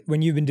guess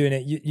when you've been doing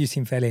it, you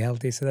seem fairly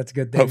healthy. So that's a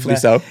good thing. Hopefully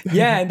so.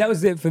 Yeah. And that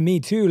was it for me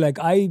too. Like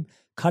I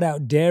cut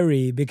out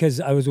dairy because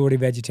I was already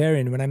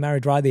vegetarian. When I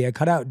married Radhi, I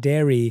cut out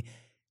dairy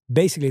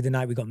basically the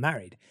night we got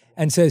married.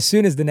 And so as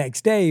soon as the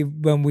next day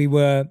when we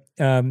were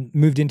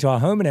moved into our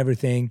home and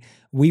everything,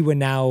 we were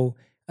now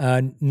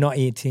not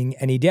eating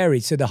any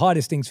dairy. So the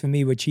hardest things for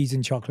me were cheese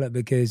and chocolate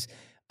because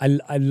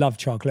I love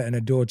chocolate and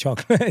adore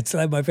chocolate. It's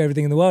like my favorite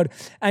thing in the world.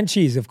 And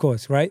cheese, of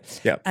course, right?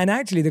 Yeah. And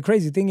actually the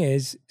crazy thing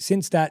is so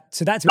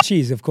that's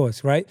cheese, of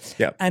course, right?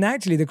 Yeah. And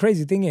actually the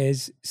crazy thing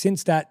is so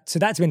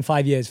that's been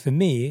 5 years for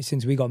me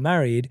since we got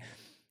married.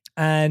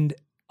 And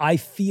I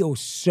feel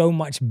so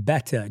much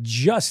better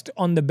just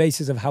on the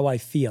basis of how I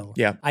feel.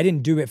 Yeah. I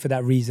didn't do it for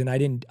that reason.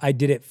 I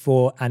did it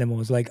for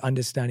animals, like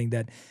understanding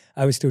that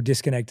I was still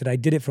disconnected. I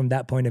did it from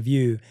that point of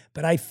view,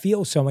 but I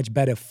feel so much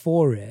better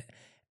for it.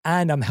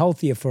 And I'm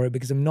healthier for it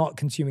because I'm not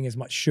consuming as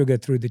much sugar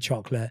through the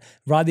chocolate.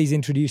 Radhi's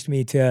introduced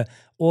me to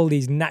all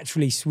these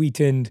naturally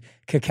sweetened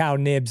cacao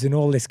nibs and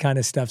all this kind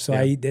of stuff. So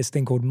I eat this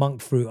thing called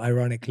monk fruit,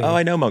 ironically. Oh,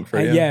 I know monk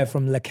fruit. Yeah,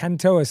 from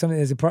Lakanto or something.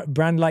 There's a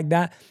brand like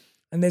that.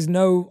 And there's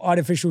no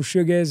artificial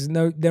sugars.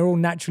 They're all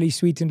naturally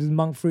sweetened with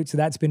monk fruit. So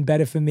that's been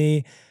better for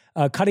me.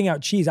 Cutting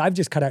out cheese, I've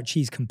just cut out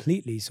cheese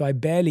completely. So I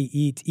barely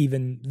eat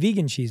even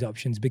vegan cheese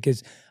options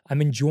because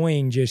I'm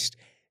enjoying just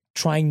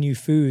trying new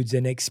foods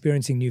and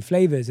experiencing new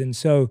flavors. And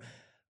so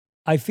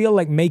I feel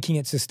like making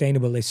it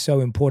sustainable is so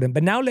important.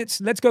 But now let's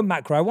go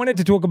macro. I wanted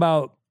to talk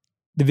about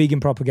The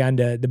Vegan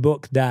Propaganda, the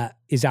book that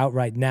is out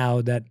right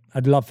now that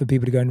I'd love for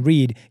people to go and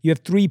read. You have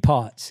 3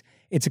 parts.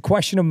 It's a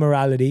question of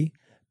morality,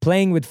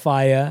 playing with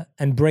fire,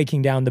 and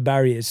breaking down the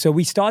barriers. So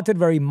we started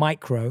very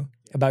micro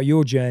about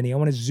your journey. I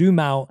want to zoom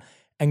out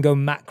and go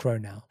macro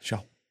now.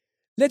 Sure.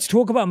 Let's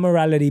talk about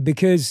morality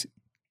because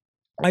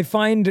I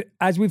find,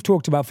 as we've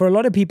talked about, for a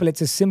lot of people,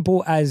 it's as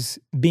simple as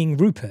being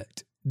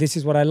Rupert. This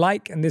is what I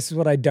like and this is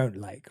what I don't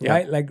like,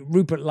 right? Like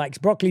Rupert likes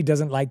broccoli,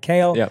 doesn't like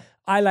kale. Yeah.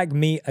 I like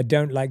meat, I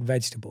don't like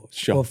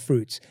vegetables or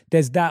fruits.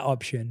 There's that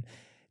option.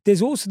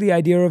 There's also the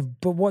idea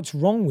of, but what's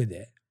wrong with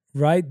it,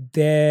 right?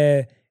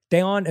 They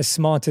aren't as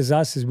smart as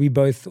us, as we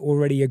both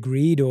already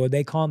agreed, or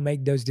they can't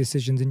make those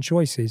decisions and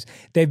choices.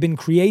 They've been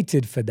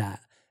created for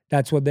that.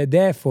 That's what they're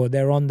there for.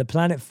 They're on the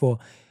planet for.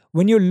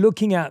 When you're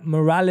looking at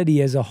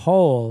morality as a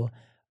whole,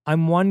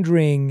 I'm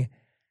wondering,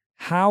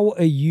 how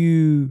are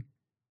you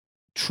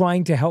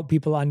trying to help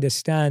people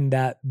understand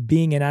that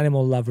being an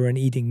animal lover and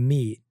eating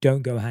meat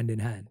don't go hand in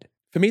hand?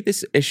 For me,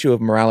 this issue of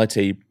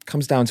morality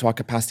comes down to our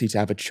capacity to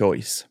have a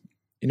choice.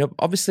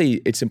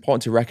 Obviously, it's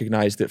important to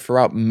recognize that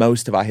throughout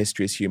most of our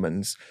history as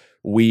humans,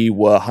 we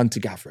were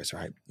hunter-gatherers,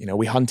 right?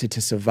 We hunted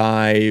to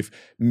survive.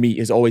 Meat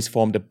has always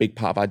formed a big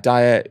part of our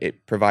diet.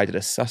 It provided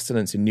us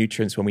sustenance and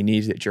nutrients when we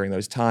needed it during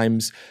those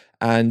times.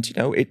 And,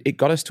 it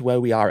got us to where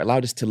we are. It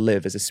allowed us to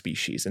live as a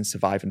species and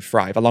survive and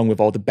thrive, along with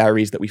all the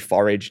berries that we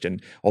foraged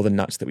and all the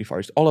nuts that we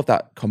foraged. All of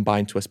that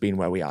combined to us being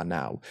where we are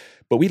now.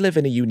 But we live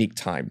in a unique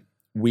time.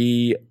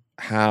 We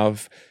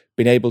have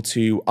been able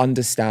to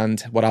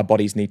understand what our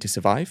bodies need to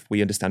survive.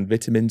 We understand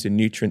vitamins and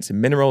nutrients and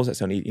minerals.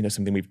 That's only,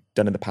 something we've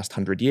done in the past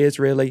 100 years,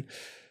 really.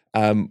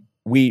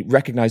 We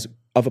recognize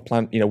other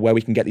plant, where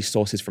we can get these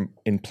sources from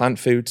in plant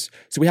foods.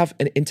 So we have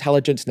an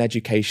intelligence and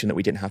education that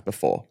we didn't have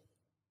before.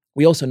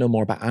 We also know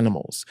more about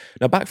animals.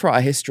 Now, back throughout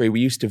our history, we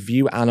used to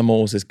view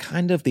animals as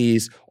kind of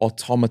these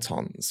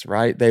automatons,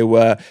 right? They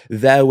were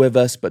there with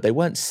us, but they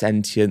weren't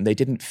sentient. They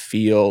didn't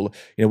feel,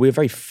 we were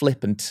very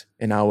flippant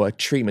in our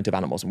treatment of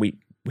animals. And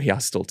we are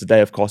still today,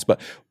 of course, but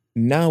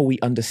now we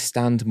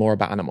understand more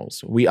about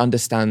animals. We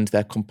understand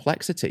their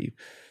complexity.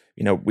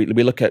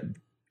 We look at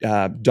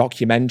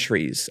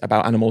documentaries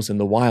about animals in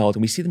the wild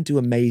and we see them do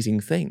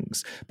amazing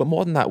things. But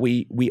more than that,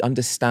 we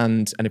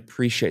understand and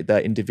appreciate their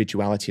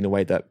individuality in a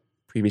way that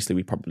previously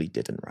we probably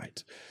didn't,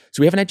 right?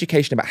 So we have an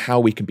education about how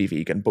we can be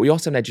vegan, but we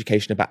also have an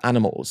education about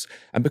animals.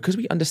 And because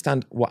we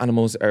understand what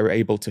animals are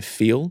able to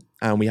feel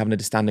and we have an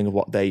understanding of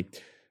what they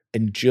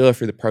endure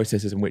through the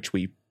processes in which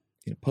we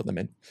put them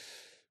in,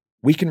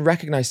 we can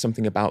recognize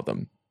something about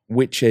them.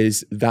 which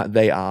is that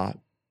they are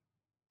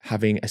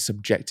having a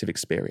subjective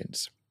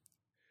experience.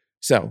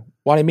 So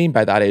what I mean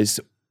by that is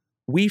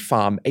we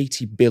farm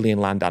 80 billion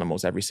land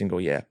animals every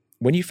single year.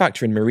 When you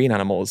factor in marine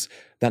animals,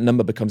 that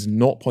number becomes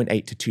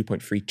 0.8 to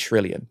 2.3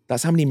 trillion.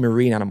 That's how many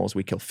marine animals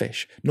we kill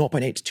fish.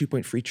 0.8 to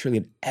 2.3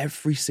 trillion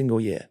every single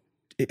year.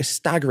 A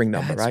staggering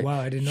number, right?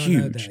 Wow, I did not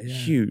huge, know that. Yeah.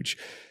 Huge.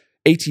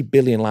 80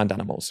 billion land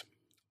animals.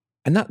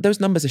 And those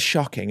numbers are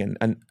shocking.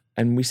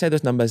 And we say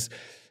those numbers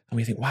and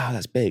we think, wow,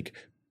 that's big.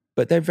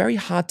 But they're very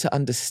hard to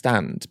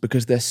understand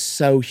because they're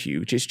so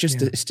huge. It's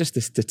just a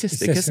statistic, it's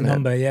just isn't a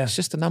number, it? Yeah. It's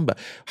just a number.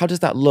 How does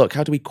that look?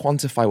 How do we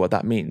quantify what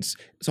that means?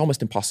 It's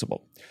almost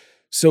impossible.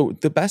 So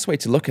the best way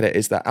to look at it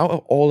is that out of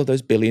all of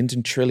those billions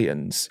and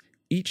trillions,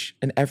 each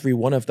and every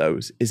one of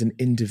those is an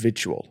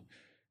individual.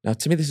 Now,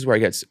 to me, this is where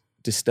it gets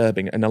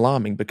disturbing and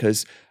alarming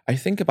because I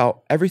think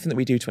about everything that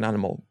we do to an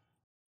animal,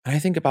 and I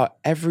think about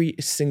every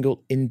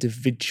single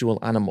individual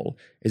animal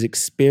is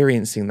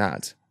experiencing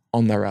that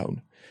on their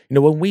own. You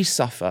know, when we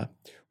suffer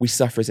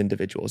as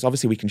individuals.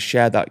 Obviously, we can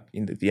share that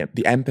in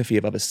the empathy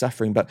of others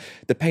suffering, but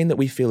the pain that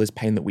we feel is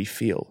pain that we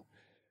feel.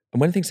 And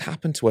when things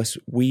happen to us,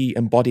 we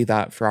embody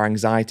that for our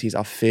anxieties,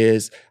 our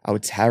fears, our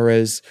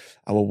terrors,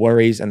 our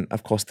worries, and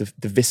of course, the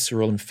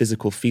visceral and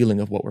physical feeling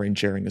of what we're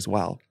enduring as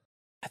well.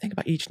 I think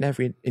about each and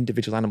every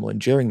individual animal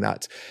enduring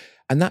that.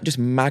 And that just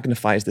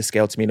magnifies the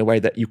scale to me in a way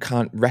that you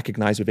can't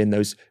recognize within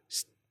those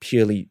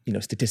purely,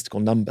 statistical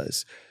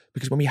numbers.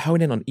 Because when we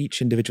hone in on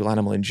each individual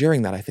animal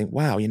enduring that, I think,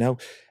 wow,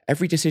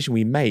 every decision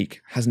we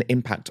make has an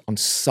impact on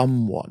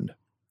someone.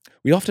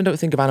 We often don't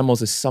think of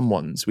animals as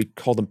someone's. We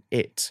call them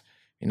it.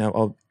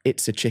 Oh,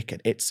 it's a chicken,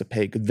 it's a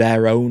pig,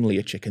 they're only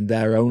a chicken,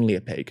 they're only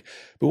a pig.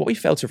 But what we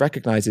fail to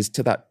recognize is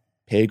to that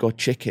pig or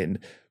chicken,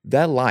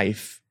 their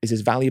life is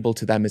as valuable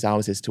to them as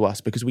ours is to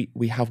us because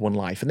we have one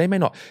life. And they may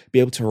not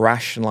be able to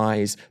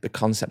rationalize the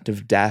concept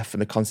of death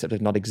and the concept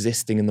of not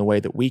existing in the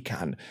way that we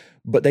can,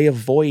 but they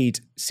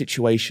avoid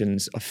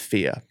situations of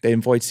fear. They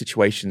avoid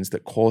situations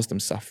that cause them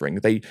suffering.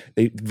 They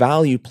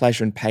value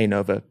pleasure and pain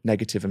over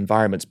negative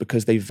environments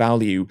because they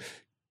value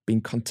being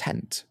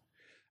content.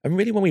 And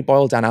really, when we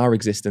boil down our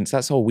existence,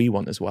 that's all we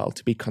want as well,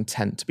 to be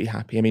content, to be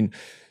happy. I mean,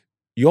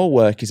 your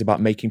work is about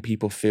making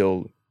people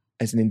feel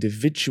as an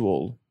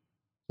individual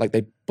like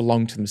they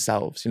belong to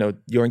themselves.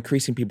 You're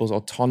increasing people's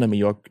autonomy,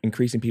 you're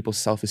increasing people's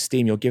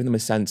self-esteem, you're giving them a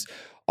sense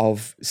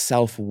of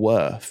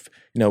self-worth.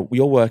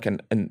 Your work,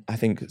 and I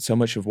think so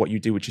much of what you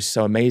do, which is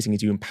so amazing,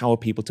 is you empower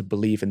people to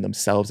believe in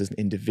themselves as an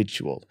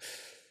individual.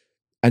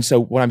 And so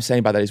what I'm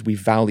saying by that is we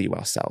value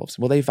ourselves.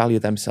 Well, they value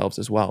themselves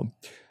as well.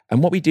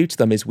 And what we do to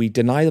them is we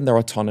deny them their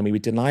autonomy, we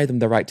deny them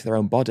the right to their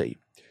own body.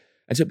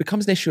 And so it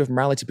becomes an issue of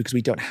morality because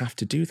we don't have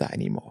to do that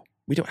anymore.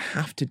 We don't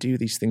have to do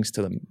these things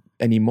to them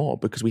anymore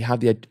because we have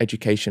the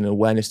education and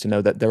awareness to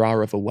know that there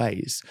are other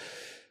ways.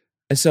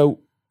 And so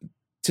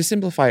to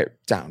simplify it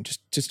down,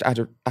 just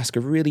ask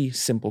a really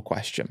simple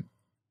question.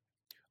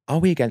 Are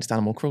we against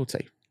animal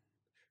cruelty?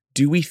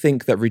 Do we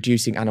think that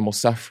reducing animal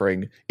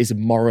suffering is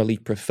morally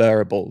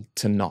preferable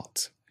to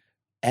not?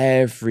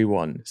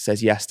 Everyone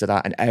says yes to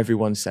that, and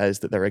everyone says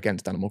that they're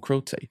against animal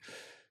cruelty.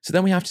 So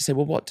then we have to say,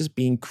 well, what does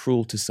being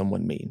cruel to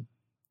someone mean?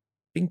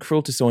 Being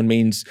cruel to someone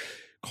means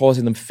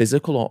causing them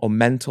physical or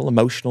mental,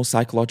 emotional,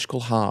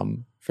 psychological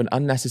harm for an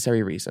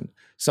unnecessary reason,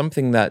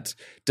 something that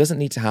doesn't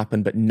need to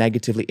happen but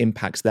negatively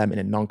impacts them in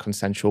a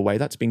non-consensual way.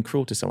 That's being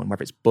cruel to someone,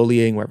 whether it's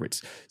bullying, whether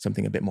it's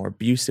something a bit more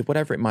abusive,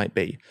 whatever it might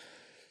be.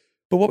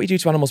 But what we do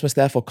to animals must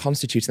therefore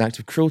constitute an act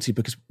of cruelty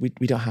because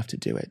we don't have to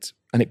do it.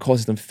 And it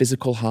causes them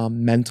physical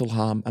harm, mental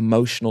harm,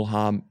 emotional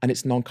harm, and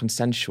it's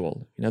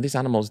non-consensual. These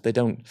animals, they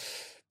don't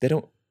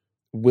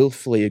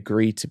willfully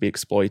agree to be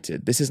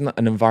exploited. This isn't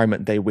an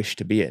environment they wish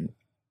to be in.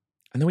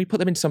 And then we put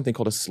them into something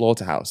called a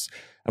slaughterhouse,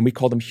 and we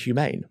call them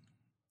humane.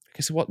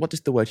 Okay, so what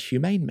does the word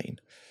humane mean?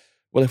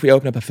 Well, if we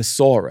open up a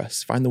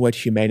thesaurus, find the word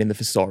humane in the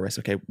thesaurus,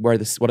 okay, what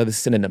are the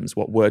synonyms?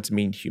 What words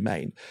mean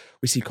humane?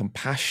 We see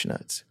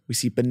compassionate, we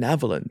see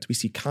benevolent, we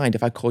see kind.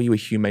 If I call you a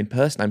humane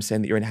person, I'm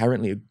saying that you're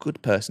inherently a good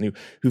person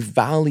who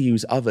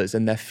values others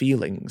and their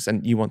feelings,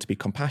 and you want to be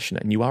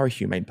compassionate, and you are a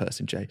humane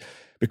person, Jay,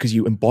 because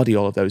you embody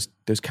all of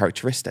those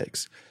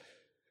characteristics.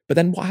 But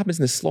then what happens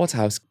in the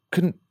slaughterhouse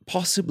couldn't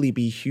possibly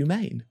be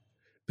humane,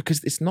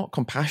 because it's not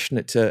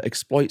compassionate to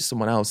exploit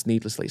someone else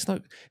needlessly. It's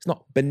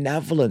not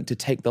benevolent to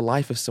take the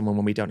life of someone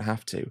when we don't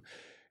have to.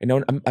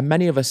 And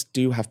many of us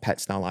do have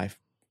pets in our life,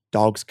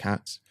 dogs,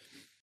 cats.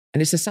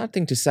 And it's a sad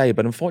thing to say,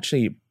 but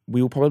unfortunately,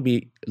 we will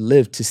probably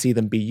live to see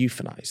them be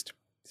euthanized.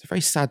 It's a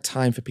very sad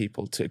time for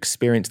people to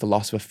experience the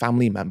loss of a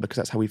family member, because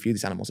that's how we view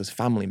these animals, as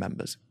family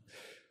members.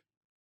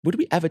 Would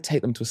we ever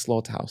take them to a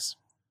slaughterhouse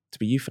to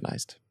be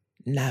euthanized?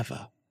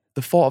 Never.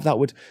 The thought of that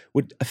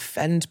would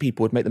offend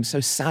people, would make them so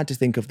sad to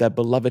think of their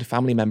beloved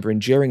family member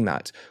enduring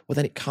that. Well,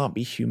 then it can't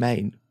be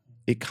humane.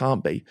 It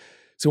can't be.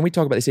 So when we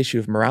talk about this issue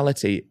of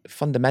morality,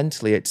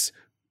 fundamentally it's,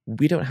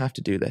 we don't have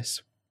to do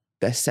this.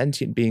 They're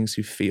sentient beings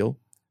who feel.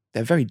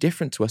 They're very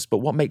different to us, but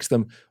what makes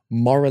them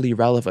morally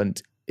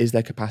relevant is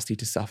their capacity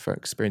to suffer,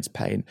 experience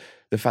pain,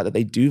 the fact that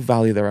they do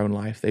value their own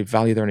life, they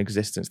value their own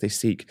existence, they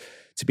seek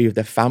to be with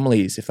their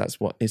families if that's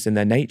what is in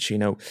their nature. You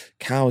know,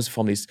 cows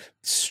form these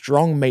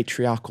strong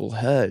matriarchal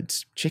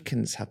herds,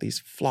 chickens have these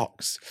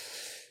flocks.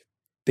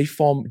 They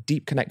form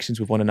deep connections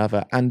with one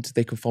another, and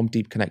they can form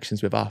deep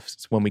connections with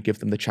us when we give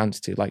them the chance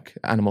to, like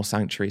animal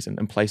sanctuaries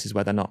and places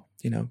where they're not,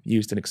 you know,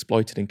 used and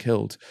exploited and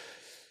killed.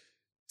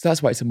 So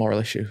that's why it's a moral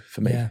issue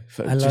for me. Yeah,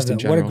 I love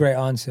that. What a great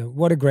answer.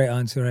 What a great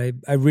answer.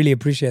 I really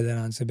appreciate that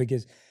answer,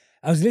 because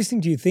I was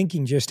listening to you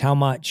thinking just how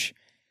much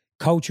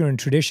culture and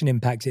tradition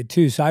impacts it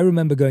too. So I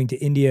remember going to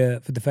India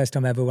for the first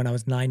time ever when I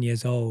was 9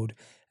 years old.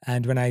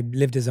 And when I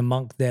lived as a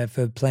monk there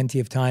for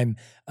plenty of time,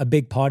 a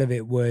big part of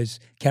it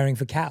was caring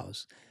for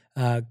cows.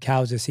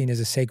 Cows are seen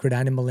as a sacred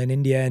animal in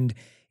India. And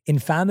in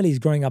families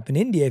growing up in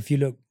India, if you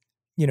look,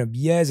 you know,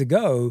 years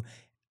ago,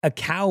 a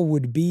cow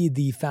would be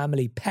the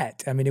family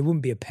pet. I mean, it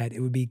wouldn't be a pet. It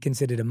would be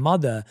considered a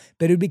mother,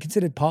 but it would be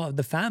considered part of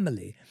the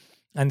family.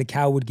 And the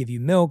cow would give you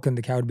milk, and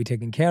the cow would be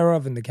taken care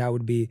of, and the cow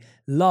would be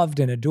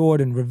loved and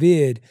adored and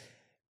revered.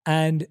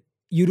 And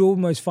you'd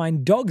almost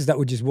find dogs that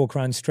would just walk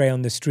around stray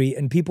on the street,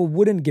 and people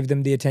wouldn't give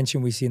them the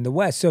attention we see in the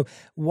West. So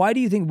why do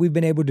you think we've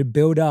been able to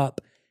build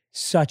up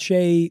such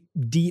a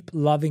deep,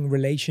 loving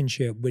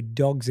relationship with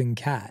dogs and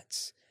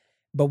cats?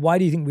 But why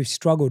do you think we've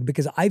struggled?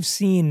 Because I've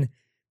seen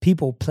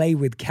people play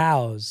with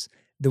cows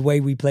the way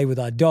we play with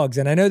our dogs.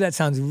 And I know that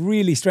sounds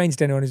really strange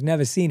to anyone who's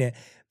never seen it,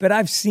 but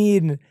I've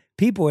seen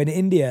people in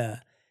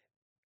India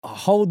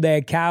hold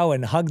their cow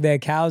and hug their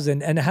cows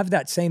and have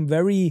that same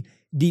very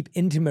deep,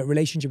 intimate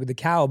relationship with the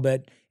cow.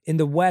 But in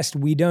the West,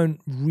 we don't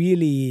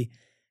really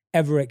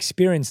ever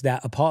experience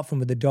that apart from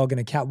with a dog and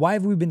a cat. Why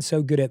have we been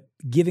so good at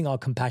giving our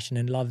compassion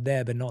and love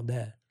there, but not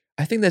there?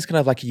 I think there's kind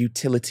of like a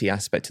utility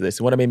aspect to this.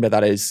 And what I mean by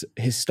that is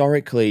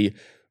historically,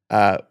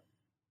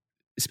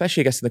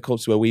 especially I guess in the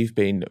culture where we've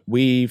been,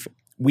 we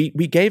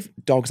gave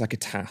dogs like a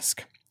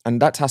task. And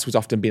that task was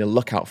often being a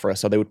lookout for us.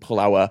 So they would pull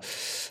our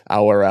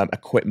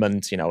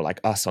equipment, you know,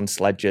 like us on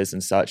sledges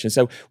and such. And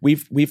so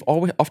we've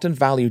always often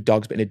valued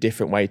dogs, but in a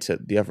different way to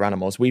the other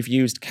animals. We've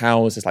used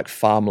cows as like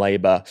farm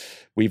labor.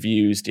 We've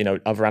used, you know,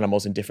 other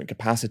animals in different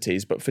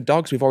capacities. But for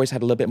dogs, we've always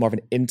had a little bit more of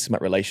an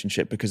intimate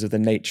relationship because of the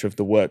nature of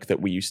the work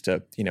that we used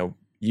to, you know,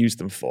 use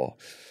them for.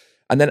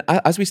 And then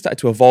as we started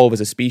to evolve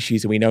as a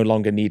species and we no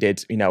longer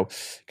needed, you know,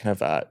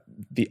 kind of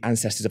the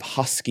ancestors of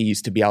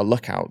huskies to be our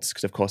lookouts,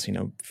 because of course, you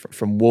know,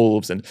 from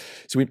wolves. And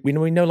so we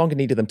no longer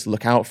needed them to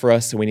look out for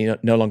us. So we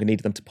no longer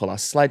needed them to pull our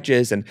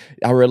sledges. And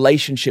our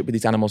relationship with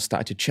these animals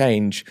started to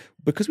change.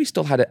 Because we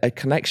still had a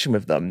connection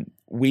with them,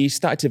 we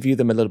started to view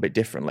them a little bit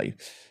differently.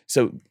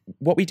 So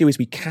what we do is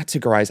we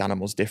categorize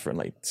animals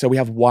differently. So we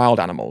have wild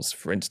animals,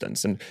 for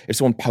instance, and if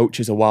someone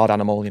poaches a wild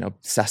animal, you know,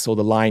 Cecil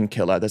the lion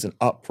killer, there's an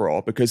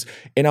uproar because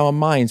in our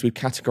minds, we've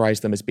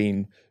categorized them as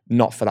being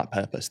not for that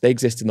purpose. They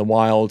exist in the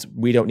wild.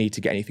 We don't need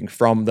to get anything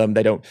from them.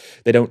 They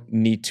don't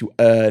need to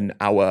earn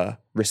our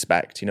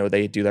respect. You know,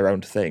 they do their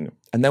own thing.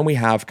 And then we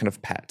have kind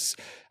of pets,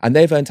 and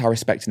they've earned our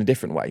respect in a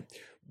different way.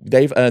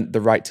 They've earned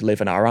the right to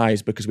live in our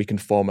eyes because we can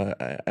form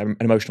an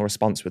emotional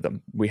response with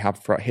them. We have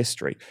throughout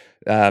history.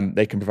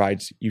 They can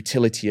provide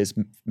utility as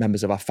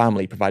members of our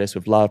family, provide us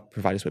with love,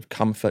 provide us with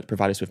comfort,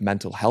 provide us with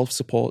mental health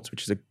support,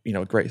 which is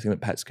a great thing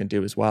that pets can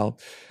do as well.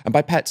 And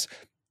by pets,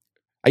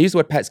 I use the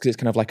word pets because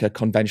it's kind of like a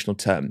conventional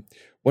term.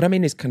 What I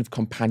mean is kind of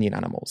companion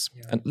animals.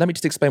 Yeah. And let me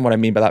just explain what I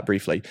mean by that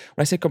briefly.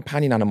 When I say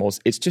companion animals,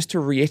 it's just to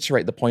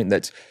reiterate the point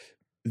that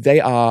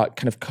they are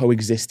kind of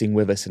coexisting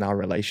with us in our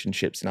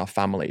relationships, in our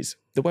families.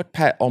 The word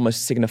pet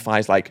almost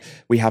signifies like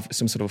we have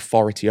some sort of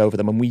authority over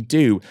them, and we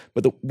do.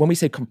 But when we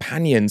say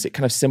companions, it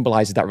kind of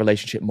symbolizes that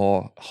relationship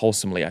more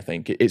wholesomely, I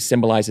think. It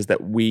symbolizes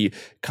that we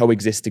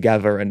coexist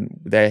together and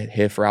they're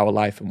here for our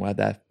life and we're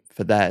there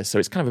for theirs. So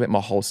it's kind of a bit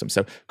more wholesome.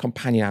 So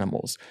companion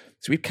animals.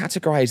 So we've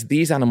categorized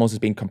these animals as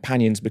being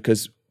companions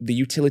because the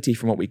utility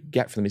from what we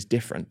get from them is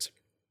different.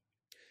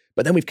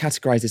 But then we've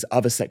categorized this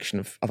other section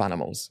of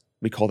animals.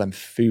 We call them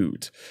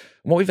food.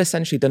 And what we've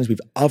essentially done is we've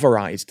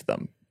otherized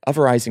them.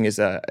 Otherizing is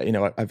a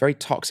very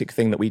toxic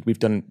thing that we've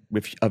done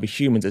with other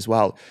humans as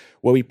well,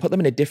 where we put them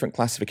in a different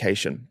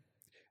classification,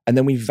 and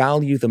then we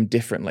value them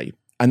differently,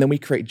 and then we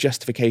create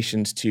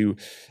justifications to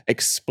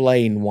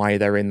explain why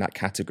they're in that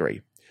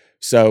category.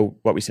 So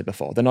what we said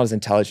before, they're not as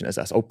intelligent as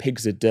us. Oh,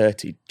 pigs are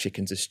dirty,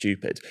 chickens are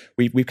stupid.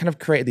 We've kind of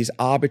created these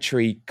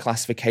arbitrary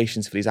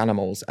classifications for these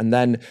animals, and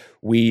then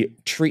we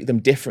treat them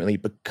differently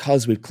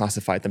because we've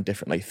classified them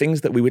differently.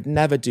 Things that we would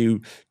never do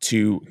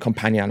to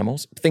companion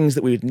animals, things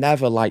that we would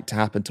never like to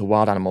happen to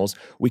wild animals,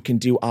 we can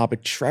do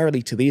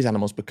arbitrarily to these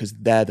animals because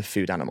they're the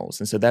food animals.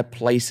 And so their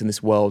place in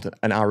this world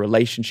and our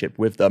relationship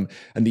with them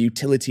and the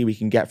utility we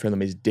can get from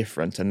them is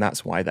different, and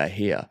that's why they're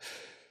here.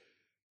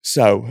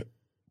 So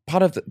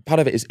part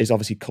of it is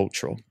obviously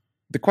cultural.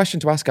 The question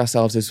to ask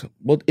ourselves is,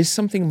 well, is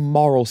something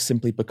moral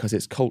simply because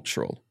it's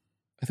cultural?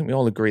 I think we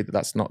all agree that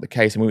that's not the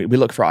case. And we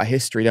look for our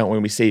history, don't we?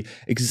 And we see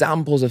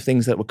examples of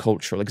things that were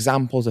cultural,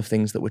 examples of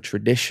things that were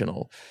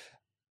traditional,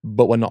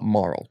 but were not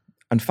moral.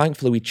 And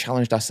thankfully, we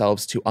challenged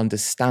ourselves to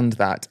understand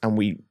that, and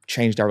we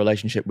changed our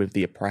relationship with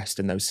the oppressed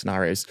in those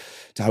scenarios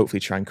to hopefully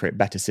try and create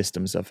better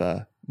systems of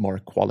more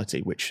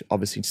equality, which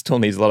obviously still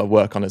needs a lot of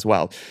work on as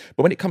well.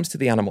 But when it comes to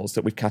the animals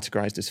that we've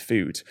categorized as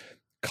food,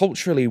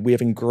 culturally, we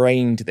have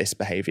ingrained this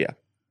behavior.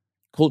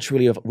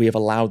 Culturally, we have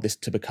allowed this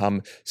to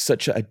become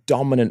such a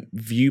dominant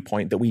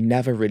viewpoint that we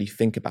never really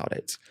think about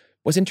it.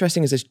 What's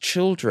interesting is as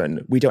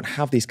children, we don't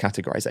have these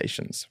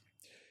categorizations.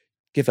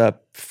 Give a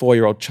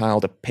 4-year-old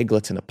child a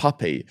piglet and a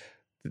puppy,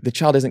 the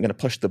child isn't going to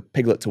push the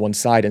piglet to one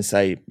side and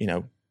say,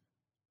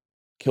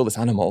 kill this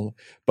animal,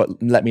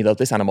 but let me love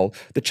this animal.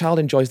 The child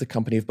enjoys the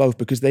company of both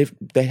because they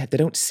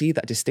don't see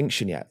that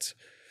distinction yet.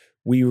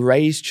 We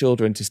raise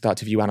children to start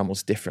to view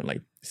animals differently.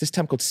 It's this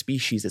term called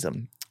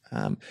speciesism.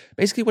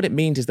 Basically what it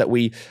means is that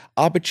we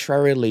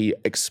arbitrarily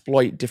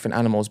exploit different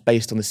animals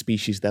based on the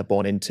species they're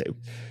born into.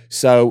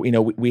 So,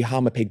 we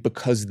harm a pig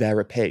because they're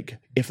a pig.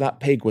 If that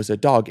pig was a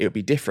dog, it would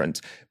be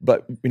different.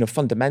 But,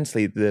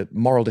 fundamentally, the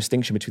moral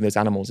distinction between those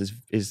animals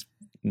is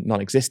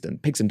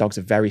non-existent. Pigs and dogs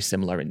are very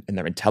similar in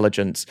their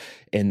intelligence,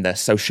 in their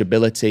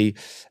sociability,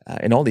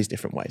 in all these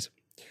different ways.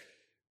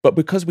 But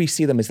because we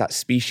see them as that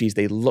species,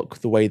 they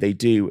look the way they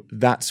do,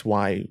 that's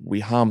why we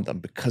harm them,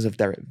 because of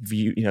their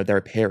view, their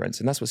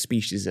appearance. And that's what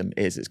speciesism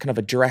is. It's kind of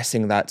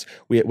addressing that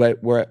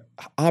we're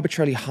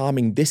arbitrarily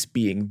harming this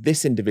being,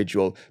 this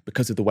individual,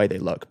 because of the way they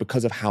look,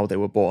 because of how they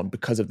were born,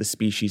 because of the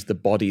species, the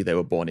body they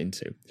were born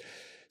into.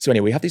 So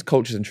anyway, we have these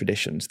cultures and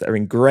traditions that are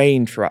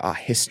ingrained throughout our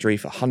history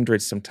for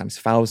hundreds, sometimes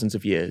thousands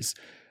of years.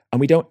 And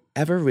we don't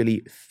ever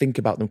really think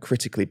about them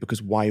critically,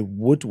 because why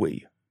would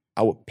we?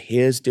 Our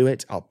peers do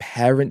it. Our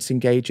parents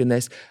engage in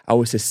this.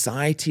 Our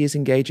society is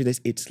engaged in this.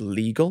 It's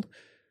legal.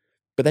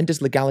 But then does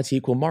legality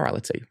equal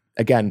morality?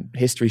 Again,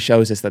 history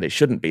shows us that it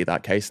shouldn't be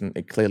that case, and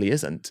it clearly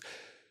isn't.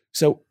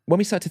 So when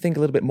we start to think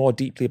a little bit more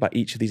deeply about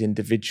each of these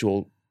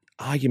individual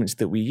arguments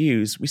that we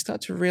use, we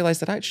start to realize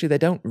that actually they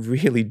don't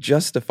really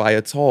justify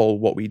at all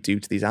what we do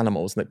to these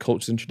animals, and that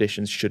cultures and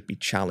traditions should be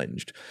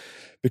challenged.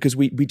 Because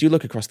we do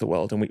look across the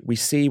world and we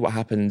see what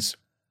happens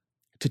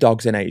to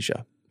dogs in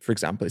Asia. For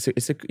example,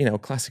 it's a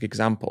classic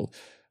example.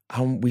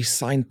 We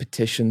signed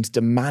petitions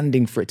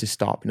demanding for it to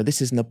stop.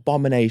 This is an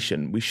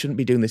abomination. We shouldn't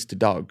be doing this to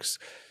dogs.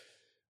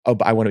 Oh,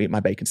 but I want to eat my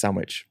bacon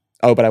sandwich.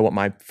 Oh, but I want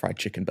my fried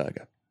chicken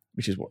burger,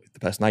 which is what the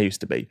person I used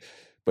to be.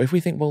 But if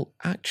we think, well,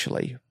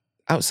 actually,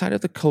 outside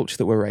of the culture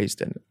that we're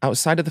raised in,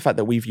 outside of the fact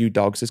that we view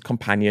dogs as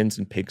companions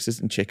and pigs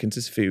and chickens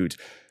as food,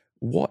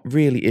 what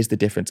really is the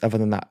difference other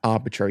than that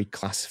arbitrary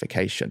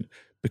classification?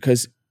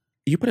 Because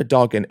you put a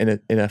dog in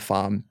a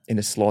farm, in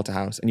a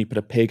slaughterhouse, and you put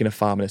a pig in a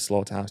farm, in a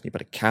slaughterhouse, and you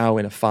put a cow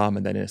in a farm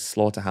and then in a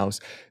slaughterhouse,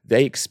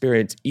 they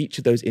experience each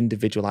of those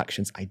individual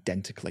actions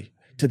identically.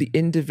 To the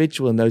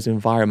individual in those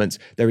environments,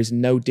 there is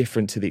no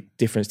difference to the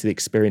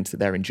experience that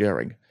they're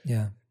enduring.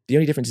 Yeah. The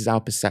only difference is our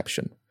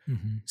perception.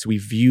 Mm-hmm. So we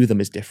view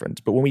them as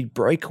different. But when we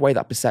break away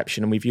that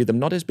perception and we view them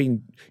not as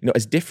being,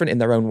 as different in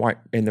their own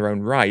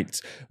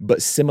right,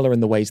 but similar in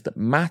the ways that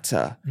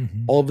matter,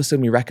 all of a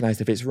sudden we recognize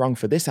if it's wrong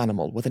for this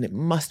animal, well, then it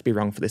must be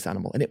wrong for this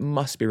animal, and it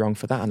must be wrong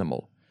for that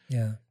animal.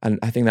 Yeah. And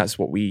I think that's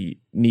what we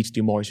need to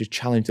do more, is just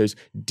challenge those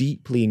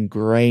deeply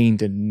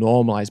ingrained and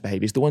normalized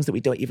behaviors, the ones that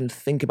we don't even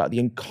think about, the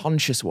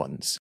unconscious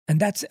ones.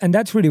 And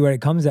that's really where it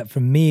comes at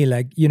from me.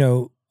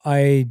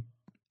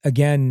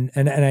 Again,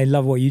 and I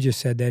love what you just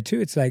said there too.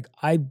 It's like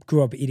I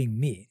grew up eating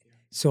meat.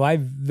 So I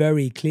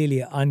very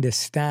clearly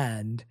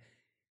understand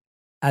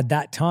at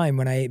that time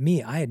when I ate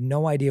meat, I had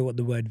no idea what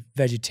the word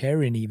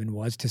vegetarian even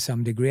was to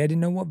some degree. I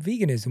didn't know what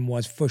veganism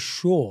was for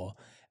sure.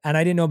 And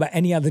I didn't know about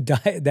any other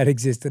diet that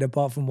existed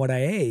apart from what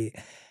I ate.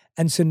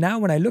 And so now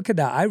when I look at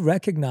that, I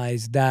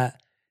recognize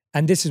that,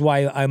 and this is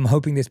why I'm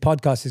hoping this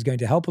podcast is going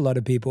to help a lot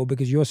of people,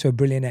 because you're so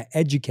brilliant at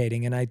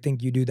educating, and I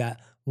think you do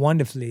that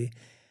wonderfully.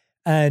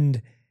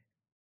 And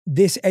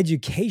this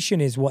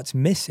education is what's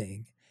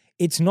missing.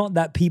 It's not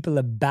that people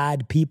are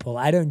bad people.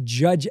 I don't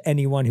judge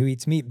anyone who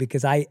eats meat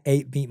because I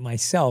ate meat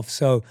myself.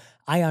 So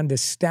I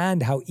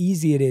understand how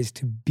easy it is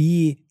to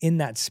be in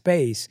that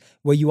space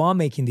where you are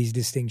making these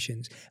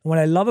distinctions. And what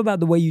I love about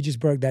the way you just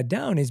broke that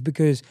down is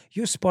because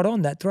you're spot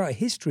on that throughout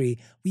history,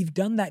 we've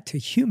done that to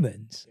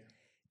humans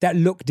that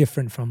look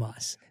different from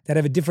us, that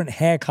have a different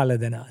hair color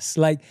than us.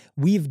 Like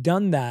we've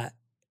done that.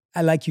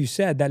 Like you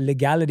said, that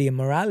legality and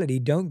morality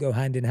don't go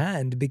hand in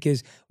hand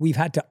because we've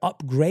had to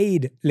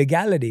upgrade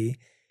legality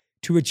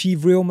to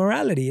achieve real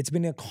morality. It's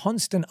been a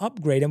constant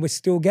upgrade and we're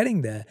still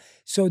getting there.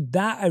 So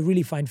that I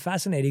really find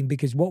fascinating,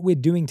 because what we're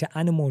doing to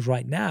animals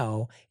right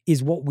now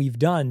is what we've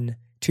done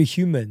to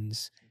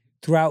humans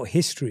throughout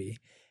history.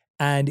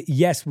 And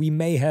yes, we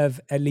may have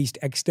at least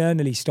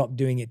externally stopped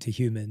doing it to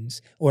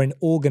humans or in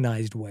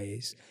organized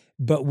ways,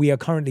 but we are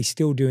currently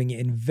still doing it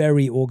in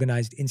very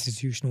organized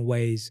institutional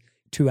ways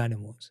to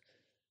animals.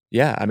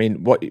 Yeah, I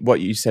mean, what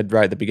you said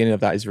right at the beginning of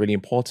that is really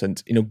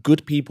important.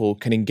 Good people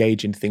can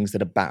engage in things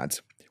that are bad.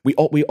 We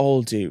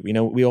all do,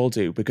 we all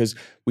do, because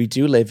we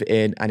do live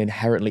in an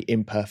inherently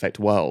imperfect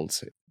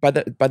world. By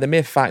the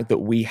mere fact that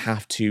we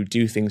have to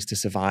do things to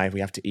survive, we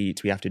have to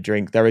eat, we have to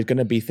drink, there are going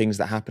to be things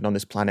that happen on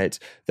this planet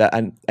that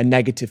are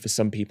negative for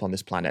some people on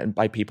this planet. And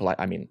by people,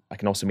 I mean, I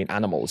can also mean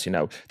animals,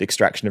 the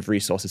extraction of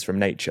resources from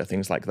nature,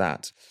 things like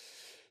that.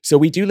 So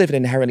we do live in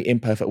an inherently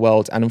imperfect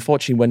world. And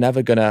unfortunately, we're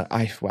never going to,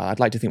 I'd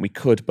like to think we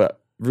could,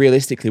 but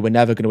realistically, we're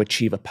never going to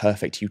achieve a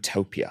perfect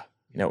utopia.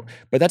 But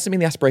that doesn't mean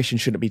the aspiration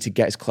shouldn't be to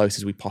get as close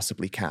as we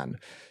possibly can.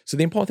 So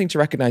the important thing to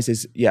recognize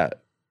is,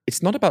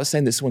 it's not about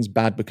saying that someone's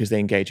bad because they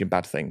engage in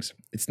bad things.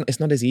 It's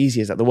not as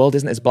easy as that. The world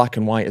isn't as black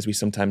and white as we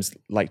sometimes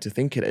like to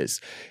think it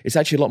is. It's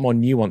actually a lot more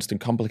nuanced and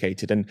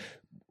complicated. And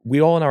we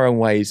all in our own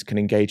ways can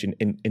engage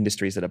in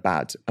industries that are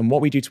bad. And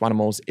what we do to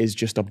animals is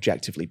just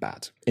objectively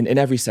bad in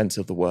every sense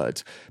of the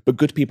word. But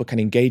good people can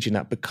engage in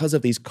that because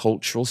of these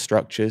cultural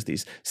structures,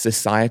 these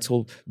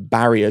societal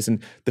barriers.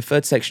 And the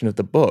third section of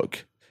the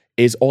book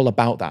is all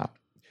about that.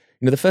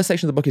 The first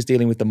section of the book is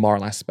dealing with the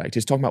moral aspect.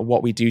 It's talking about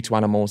what we do to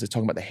animals. It's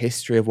talking about the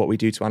history of what we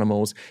do to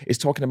animals. It's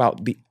talking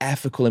about the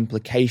ethical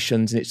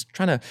implications, and it's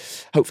trying to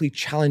hopefully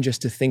challenge us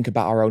to think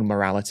about our own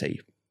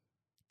morality.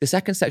 The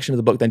second section of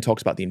the book then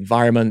talks about the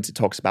environment. It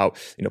talks about,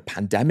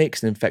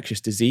 pandemics and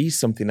infectious disease,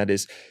 something that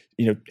is,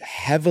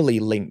 heavily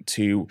linked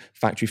to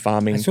factory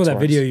farming. I saw that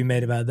video you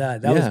made about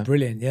that. That was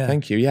brilliant. Yeah.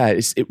 Thank you. Yeah.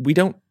 We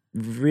don't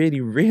really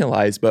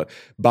realize, but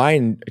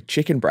buying a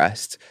chicken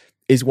breast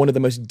is one of the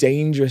most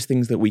dangerous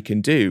things that we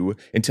can do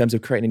in terms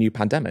of creating a new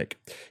pandemic.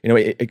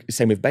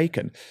 Same with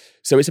bacon.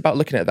 So it's about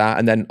looking at that,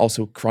 and then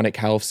also chronic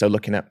health. So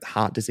looking at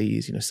heart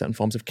disease, certain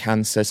forms of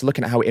cancer. So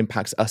looking at how it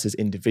impacts us as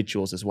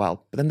individuals as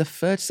well. But then the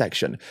third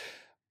section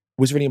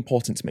was really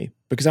important to me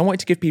because I wanted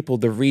to give people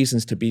the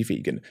reasons to be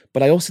vegan,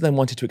 but I also then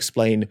wanted to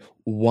explain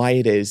why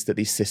it is that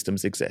these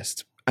systems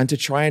exist and to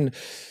try and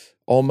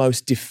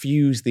almost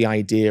diffuse the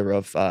idea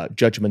of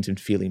judgment and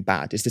feeling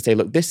bad. Is to say,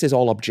 look, this is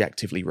all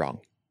objectively wrong.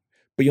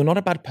 But you're not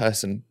a bad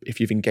person if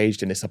you've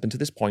engaged in this up until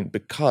this point,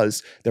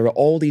 because there are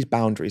all these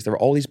boundaries, there are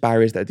all these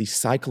barriers, there are these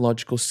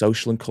psychological,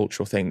 social, and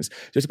cultural things.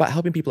 So it's about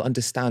helping people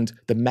understand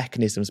the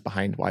mechanisms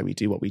behind why we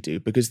do what we do,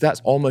 because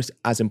that's almost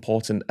as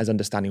important as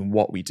understanding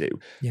what we do,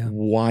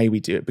 why we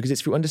do it. Because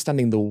it's through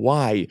understanding the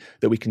why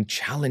that we can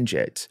challenge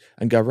it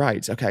and go,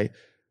 right, okay,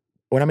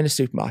 when I'm in a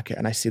supermarket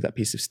and I see that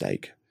piece of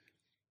steak,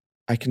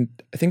 I can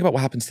think about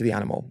what happens to the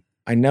animal.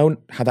 I know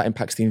how that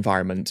impacts the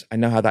environment. I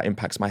know how that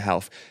impacts my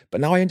health.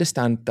 But now I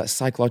understand that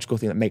psychological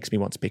thing that makes me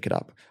want to pick it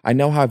up. I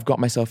know how I've got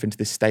myself into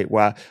this state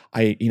where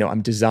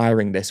I'm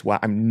desiring this, where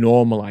I'm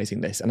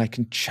normalizing this, and I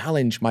can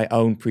challenge my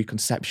own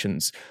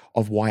preconceptions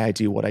of why I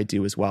do what I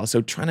do as well.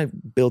 So trying to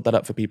build that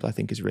up for people, I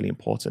think, is really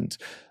important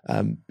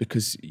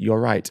because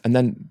you're right. And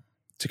then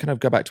to kind of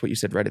go back to what you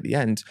said right at the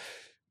end,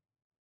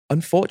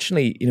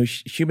 unfortunately,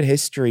 human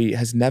history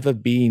has never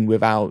been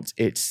without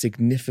its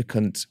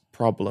significant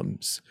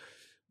problems.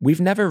 We've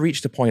never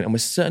reached a point, and we're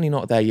certainly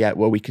not there yet,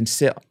 where we can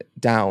sit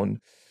down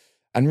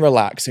and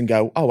relax and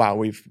go, oh, wow,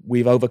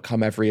 we've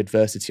overcome every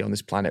adversity on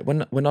this planet.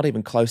 We're not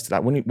even close to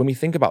that. When we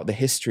think about the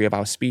history of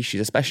our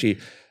species, especially,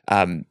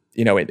 in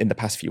the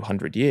past few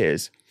hundred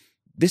years,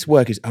 this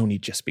work is only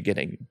just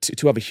beginning.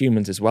 To other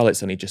humans as well,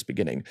 it's only just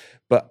beginning.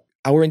 But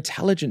our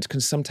intelligence can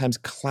sometimes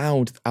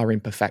cloud our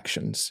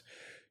imperfections.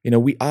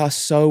 We are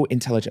so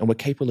intelligent and we're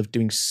capable of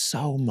doing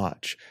so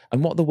much.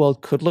 And what the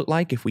world could look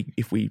like if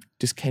we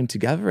just came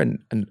together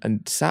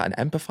and sat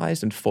and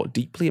empathized and thought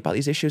deeply about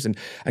these issues and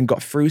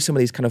got through some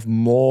of these kind of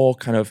more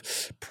kind of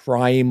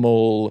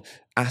primal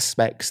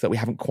aspects that we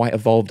haven't quite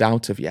evolved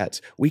out of yet,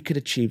 we could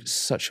achieve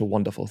such a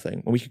wonderful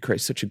thing and we could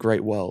create such a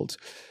great world.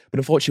 But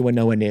unfortunately, we're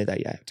nowhere near there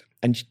yet.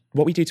 And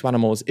what we do to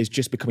animals is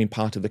just becoming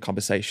part of the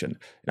conversation.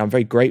 And I'm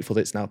very grateful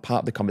that it's now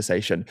part of the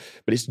conversation,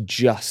 but it's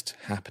just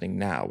happening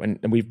now. And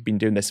we've been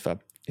doing this for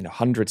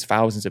hundreds,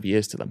 thousands of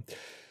years to them.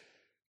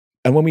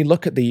 And when we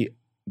look at the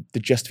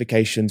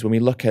justifications, when we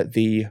look at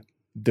the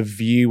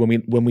view,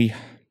 when we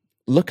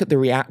look at the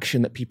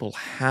reaction that people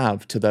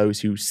have to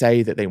those who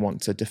say that they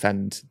want to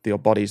defend the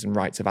bodies and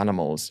rights of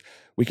animals,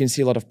 we can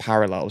see a lot of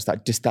parallels,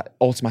 that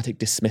automatic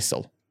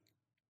dismissal.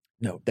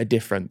 No, they're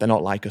different. They're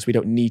not like us. We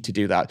don't need to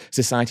do that.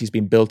 Society's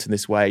been built in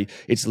this way.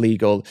 It's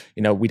legal.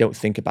 We don't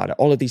think about it.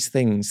 All of these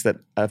things that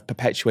have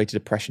perpetuated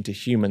oppression to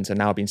humans are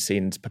now being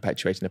seen as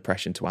perpetuating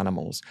oppression to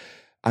animals.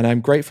 And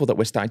I'm grateful that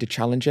we're starting to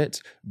challenge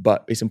it,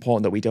 but it's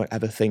important that we don't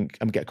ever think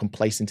and get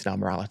complacent in our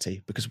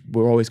morality, because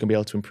we're always going to be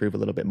able to improve a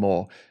little bit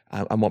more.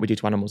 And what we do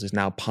to animals is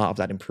now part of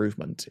that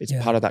improvement. It's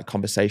part of that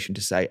conversation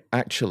to say,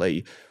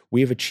 actually, we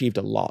have achieved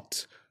a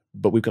lot,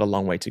 but we've got a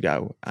long way to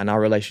go. And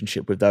our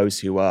relationship with those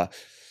who are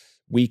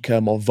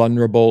weaker, more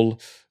vulnerable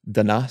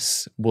than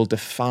us will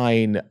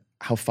define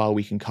how far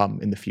we can come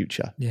in the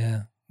future.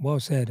 Yeah, well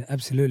said.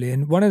 Absolutely.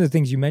 And one of the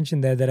things you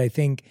mentioned there that I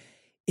think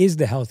is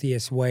the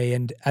healthiest way,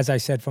 and as I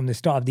said from the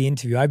start of the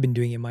interview, I've been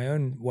doing it my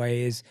own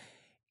way,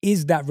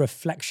 is that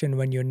reflection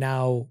when you're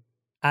now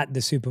at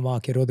the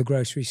supermarket or the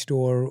grocery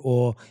store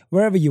or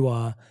wherever you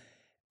are,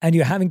 and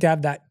you're having to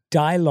have that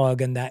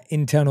dialogue and that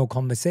internal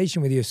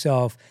conversation with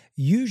yourself.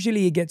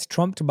 Usually it gets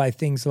trumped by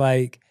things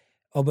like,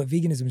 oh, but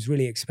veganism is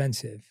really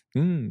expensive.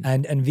 Mm.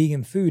 And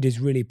vegan food is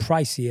really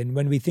pricey. And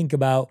when we think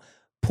about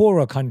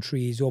poorer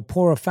countries or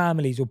poorer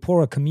families or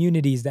poorer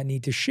communities that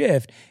need to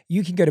shift,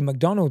 you can go to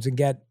McDonald's and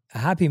get a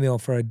Happy Meal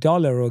for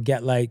 $1 or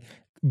get like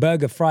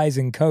burger, fries,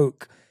 and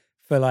Coke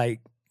for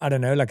like, I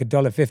don't know, like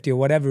 $1.50 or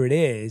whatever it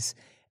is.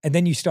 And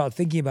then you start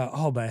thinking about,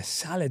 oh, but a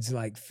salad's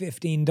like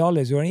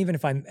 $15. Or even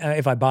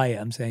if I buy it,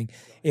 I'm saying,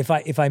 if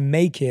I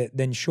make it,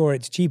 then sure,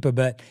 it's cheaper.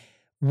 But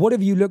what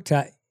have you looked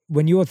at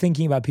when you're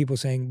thinking about people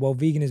saying, well,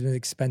 veganism is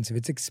expensive?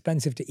 It's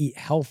expensive to eat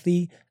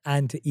healthy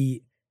and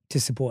to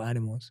support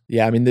animals.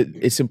 Yeah, I mean,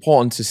 it's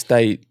important to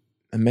state,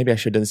 and maybe I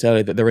should have done this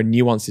earlier, that there are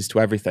nuances to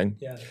everything.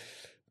 Yeah.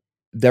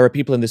 There are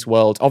people in this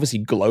world,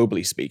 obviously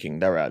globally speaking,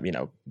 there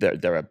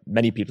are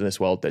many people in this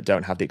world that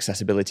don't have the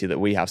accessibility that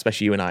we have,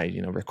 especially you and I,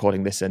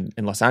 recording this in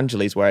Los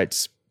Angeles, where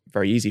it's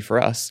very easy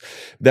for us.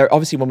 There,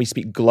 obviously, when we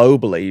speak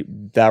globally,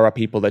 there are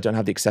people that don't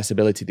have the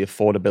accessibility, the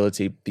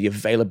affordability, the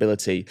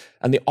availability,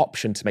 and the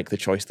option to make the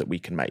choice that we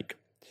can make.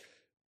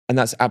 And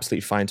that's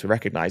absolutely fine to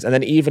recognize. And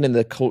then even in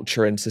the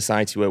culture and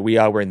society where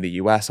we're in the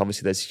US,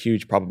 obviously there's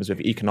huge problems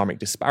with economic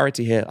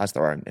disparity here, as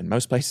there are in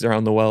most places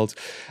around the world,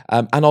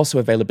 and also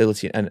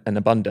availability and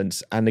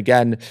abundance. And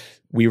again,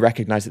 we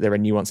recognize that there are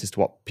nuances to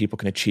what people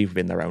can achieve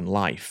within their own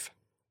life.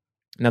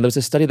 Now, there was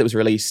a study that was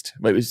released,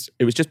 it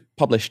was just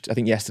published, I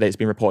think yesterday. It's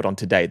been reported on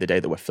today, the day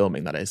that we're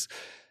filming, that is.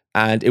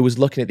 And it was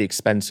looking at the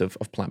expense of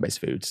plant-based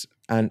foods.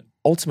 And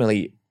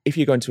ultimately, if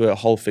you go into a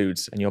Whole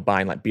Foods and you're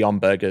buying like Beyond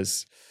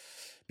Burgers,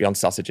 Beyond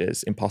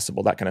Sausages,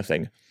 Impossible, that kind of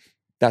thing,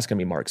 that's going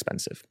to be more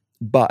expensive.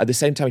 But at the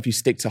same time, if you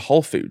stick to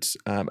whole foods,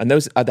 and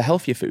those are the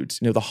healthier foods,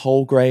 the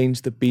whole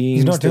grains, the beans,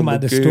 he's not talking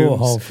about the store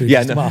whole foods,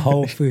 yeah, no, about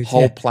whole foods,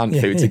 whole plant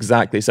foods,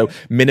 exactly. So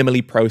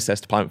minimally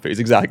processed plant foods,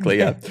 exactly,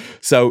 yeah.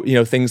 So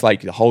things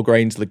like whole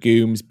grains,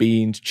 legumes,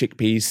 beans,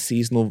 chickpeas,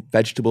 seasonal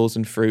vegetables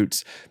and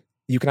fruits,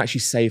 you can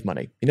actually save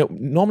money.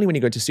 Normally when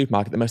you go to a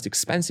supermarket, the most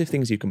expensive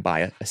things you can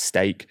buy are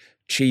steak,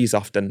 cheese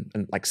often,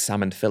 and like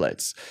salmon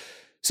fillets.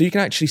 So you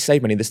can actually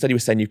save money. The study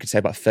was saying you could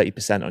save about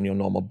 30% on your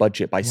normal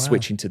budget by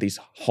switching to these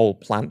whole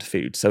plant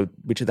foods,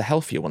 which are the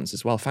healthier ones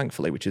as well,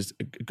 thankfully, which is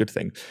a good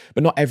thing.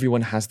 But not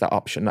everyone has that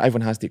option. Not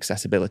everyone has the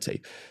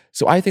accessibility.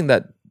 So I think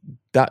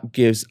that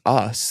gives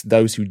us,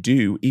 those who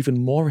do,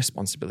 even more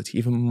responsibility,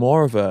 even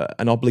more of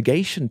an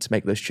obligation to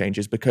make those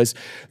changes, because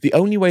the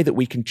only way that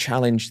we can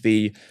challenge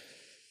the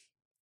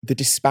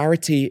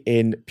disparity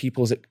in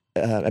people's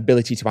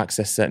ability to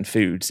access certain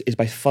foods is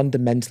by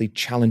fundamentally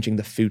challenging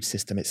the food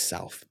system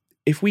itself.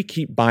 If we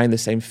keep buying the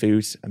same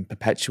foods and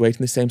perpetuating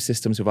the same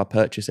systems with our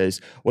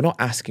purchases, we're not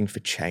asking for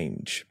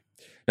change.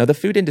 Now, the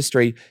food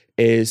industry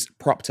is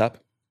propped up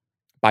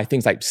by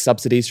things like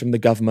subsidies from the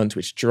government,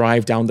 which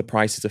drive down the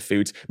prices of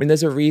foods. I mean,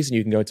 there's a reason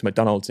you can go to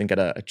McDonald's and get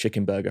a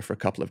chicken burger for a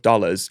couple of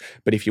dollars,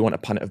 but if you want a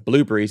punnet of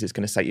blueberries, it's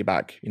going to set you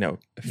back, $3 or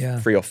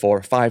 $4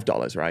 or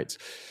 $5, right?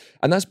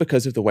 And that's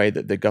because of the way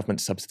that the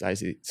government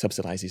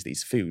subsidizes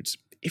these foods.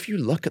 If you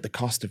look at the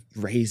cost of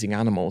raising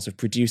animals, of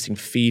producing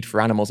feed for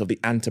animals, of the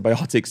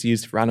antibiotics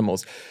used for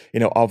animals,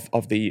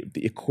 of the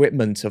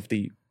equipment, of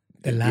the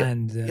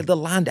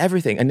land,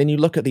 everything. And then you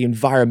look at the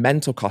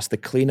environmental costs, the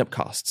cleanup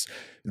costs,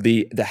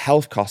 the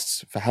health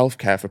costs for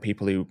healthcare for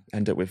people who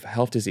end up with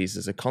health diseases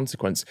as a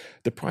consequence.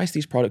 The price of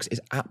these products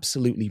is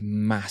absolutely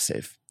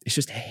massive. It's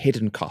just a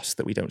hidden cost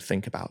that we don't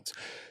think about.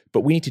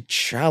 But we need to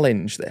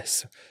challenge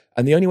this.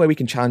 And the only way we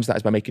can challenge that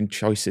is by making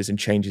choices and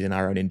changes in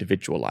our own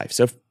individual life.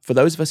 So for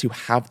those of us who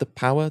have the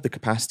power, the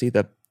capacity,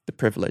 the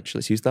privilege,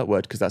 let's use that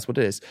word because that's what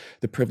it is,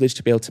 the privilege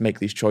to be able to make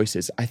these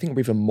choices, I think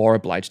we're even more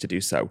obliged to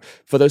do so.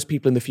 For those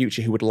people in the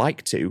future who would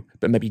like to,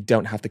 but maybe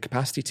don't have the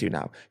capacity to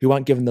now, who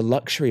aren't given the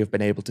luxury of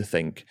being able to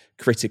think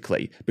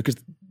critically because,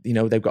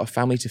 they've got a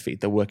family to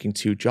feed, they're working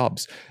 2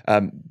 jobs.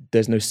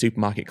 There's no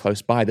supermarket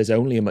close by. There's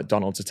only a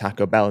McDonald's, a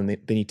Taco Bell, and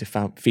they need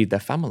to feed their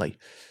family.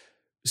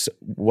 So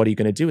what are you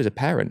going to do as a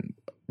parent?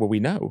 Well, we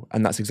know,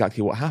 and that's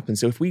exactly what happens.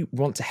 So if we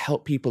want to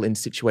help people in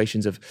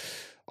situations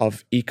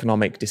of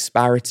economic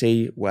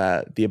disparity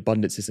where the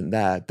abundance isn't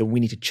there, then we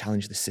need to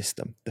challenge the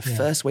system. The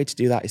first way to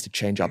do that is to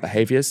change our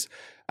behaviors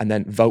and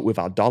then vote with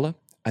our dollar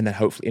and then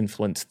hopefully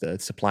influence the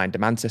supply and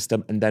demand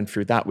system. And then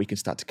through that, we can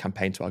start to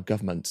campaign to our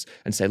governments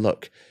and say,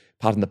 look,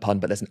 pardon the pun,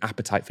 but there's an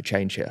appetite for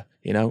change here,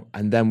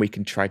 and then we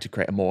can try to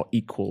create a more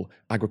equal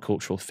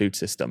agricultural food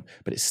system.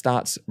 But it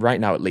starts right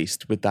now, at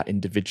least, with that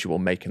individual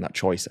making that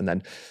choice and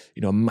then,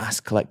 a mass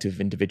collective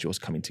of individuals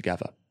coming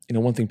together.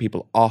 One thing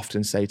people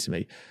often say to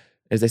me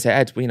is they say,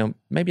 Ed,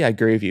 maybe I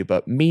agree with you,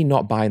 but me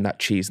not buying that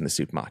cheese in the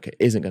supermarket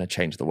isn't going to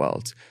change the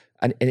world.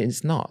 And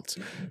it's not.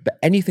 But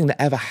anything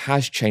that ever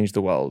has changed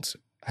the world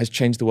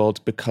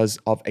because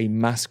of a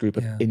mass group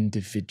of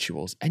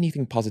individuals.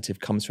 Anything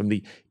positive comes from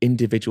the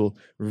individual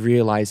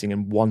realizing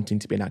and wanting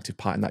to be an active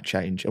part in that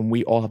change. And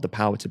we all have the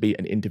power to be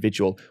an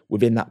individual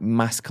within that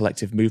mass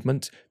collective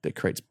movement that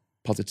creates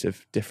a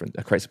positive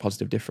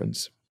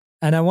difference.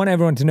 And I want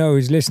everyone to know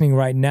who's listening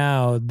right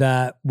now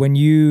that when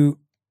you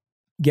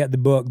get the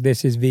book,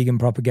 This is Vegan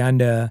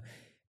Propaganda,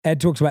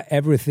 Ed talks about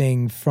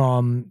everything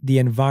from the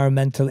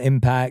environmental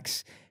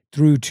impacts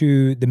through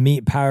to the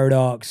meat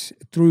paradox,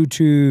 through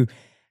to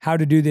how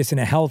to do this in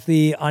a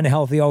healthy,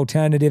 unhealthy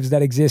alternatives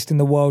that exist in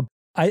the world.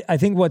 I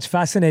think what's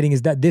fascinating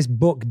is that this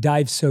book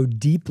dives so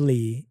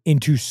deeply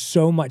into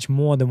so much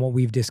more than what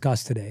we've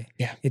discussed today.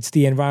 Yeah. It's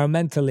the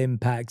environmental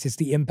impacts. It's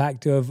the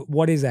impact of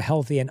what is a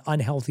healthy and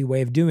unhealthy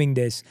way of doing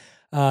this.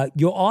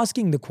 You're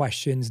asking the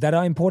questions that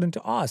are important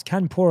to ask.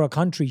 Can poorer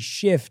countries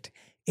shift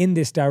in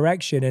this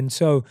direction? And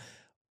so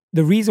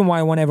the reason why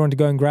I want everyone to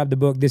go and grab the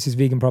book, This is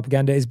Vegan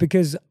Propaganda, is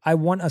because I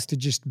want us to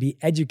just be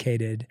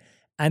educated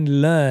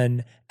and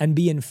learn and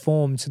be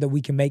informed so that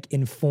we can make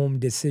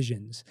informed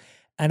decisions.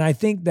 And I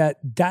think that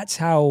that's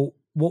how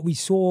what we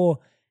saw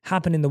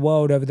happen in the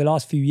world over the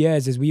last few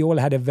years is we all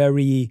had a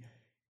very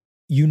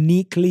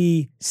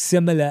uniquely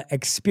similar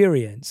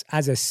experience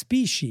as a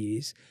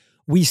species.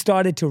 We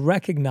started to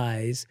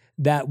recognize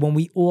that when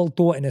we all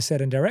thought in a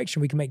certain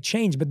direction, we can make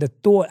change, but the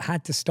thought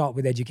had to start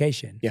with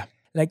education. Yeah.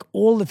 Like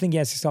all the thinking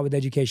has to start with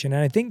education.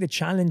 And I think the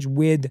challenge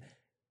with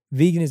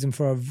veganism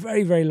for a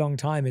very, very long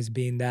time has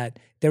been that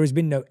there has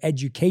been no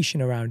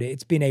education around it.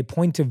 It's been a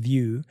point of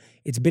view.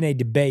 It's been a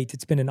debate.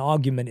 It's been an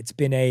argument. It's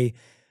been a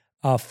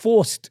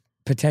forced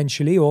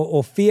potentially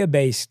or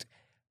fear-based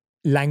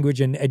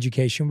language and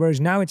education. Whereas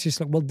now it's just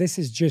like, well, this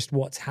is just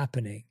what's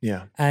happening.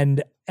 Yeah.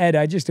 And Ed,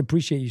 I just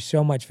appreciate you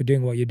so much for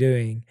doing what you're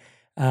doing.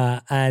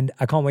 And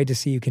I can't wait to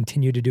see you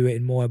continue to do it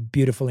in more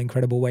beautiful,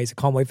 incredible ways.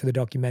 I can't wait for the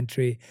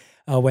documentary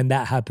when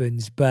that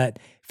happens. But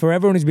for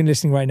everyone who's been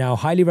listening right now,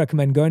 highly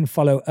recommend go and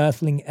follow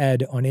Earthling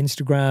Ed on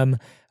Instagram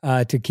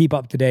to keep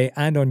up to date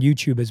and on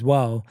YouTube as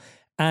well.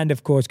 And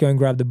of course, go and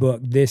grab the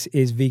book, This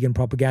is Vegan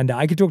Propaganda.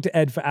 I could talk to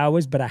Ed for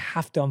hours, but I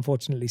have to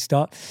unfortunately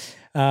stop.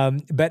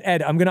 But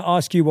Ed, I'm going to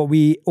ask you what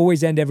we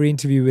always end every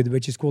interview with,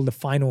 which is called the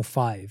Final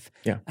Five.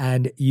 Yeah.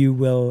 And you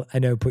will, I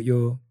know, put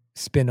your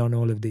spin on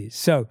all of these.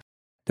 So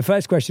the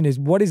first question is,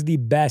 what is the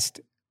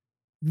best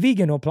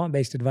vegan or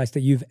plant-based advice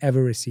that you've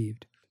ever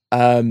received?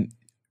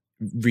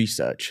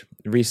 Research,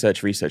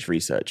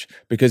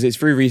 because it's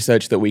through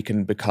research that we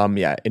can become,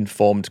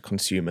 informed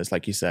consumers,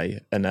 like you say.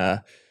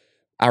 And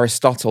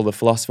Aristotle, the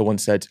philosopher,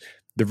 once said,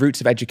 the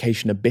roots of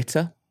education are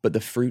bitter, but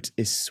the fruit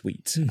is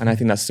sweet. Mm-hmm. And I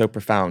think that's so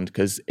profound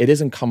because it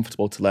is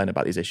uncomfortable to learn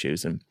about these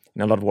issues. And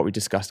a lot of what we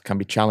discussed can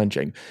be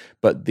challenging,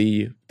 but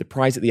the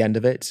prize at the end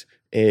of it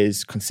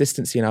is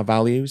consistency in our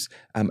values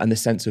and the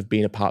sense of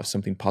being a part of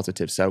something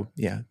positive. So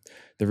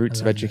the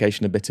roots of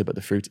education are bitter, but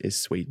the fruit is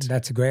sweet.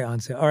 That's a great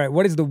answer. All right.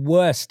 What is the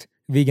worst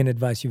vegan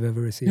advice you've ever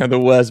received? The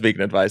worst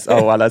vegan advice.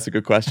 Oh, wow. That's a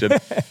good question.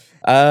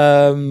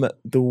 The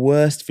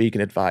worst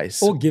vegan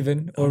advice. Or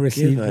given or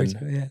received.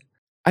 Yeah.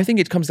 I think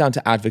it comes down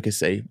to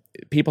advocacy.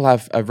 People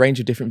have a range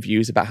of different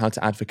views about how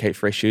to advocate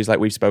for issues, like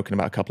we've spoken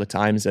about a couple of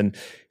times. And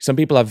some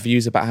people have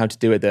views about how to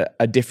do it that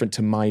are different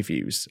to my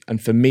views. And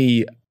for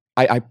me,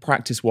 I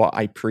practice what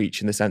I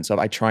preach in the sense of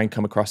I try and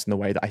come across in the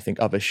way that I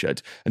think others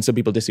should. And some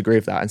people disagree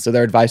with that. And so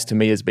their advice to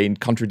me has been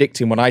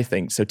contradicting what I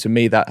think. So to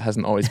me, that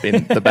hasn't always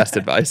been the best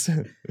advice.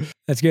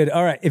 That's good.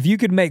 All right. If you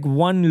could make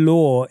one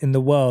law in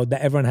the world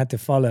that everyone had to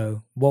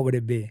follow, what would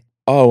it be?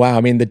 Oh, wow.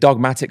 I mean, the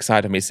dogmatic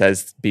side of me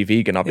says be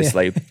vegan,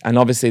 obviously. Yeah. And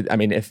obviously, I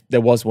mean, if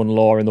there was one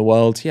law in the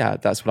world,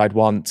 that's what I'd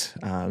want.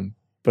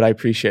 But I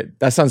appreciate,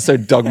 that sounds so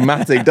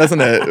dogmatic,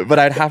 doesn't it? But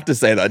I'd have to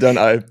say that, don't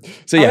I?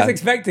 So I was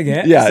expecting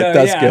it. Yeah, so,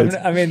 that's good.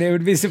 I mean, it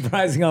would be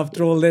surprising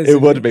after all this.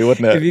 It would be,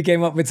 wouldn't it? If you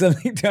came up with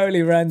something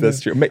totally random. That's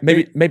true.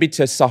 Maybe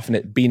to soften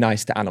it, be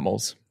nice to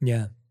animals.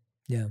 Yeah.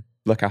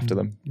 Look after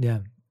them. Yeah.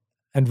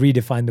 And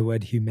redefine the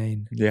word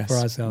humane for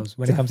ourselves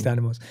when it comes to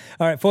animals.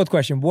 All right, fourth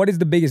question. What is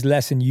the biggest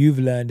lesson you've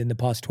learned in the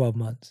past 12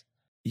 months?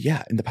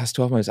 Yeah, in the past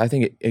 12 months, I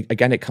think,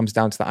 it comes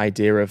down to the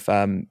idea of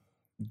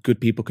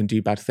good people can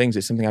do bad things.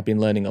 It's something I've been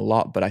learning a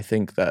lot, but I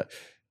think that,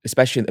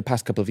 especially in the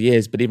past couple of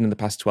years, but even in the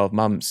past 12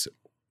 months,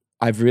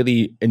 I've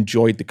really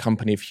enjoyed the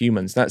company of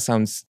humans. That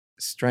sounds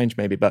strange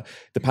maybe, but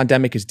the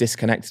pandemic has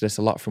disconnected us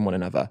a lot from one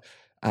another.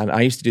 And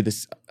I used to do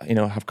this,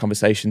 have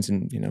conversations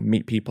and,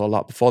 meet people a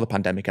lot before the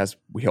pandemic, as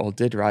we all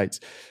did, right?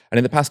 And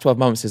in the past 12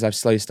 months, as I've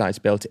slowly started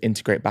to be able to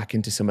integrate back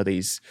into some of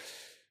these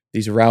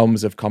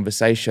realms of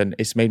conversation,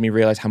 it's made me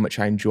realize how much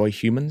I enjoy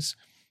humans,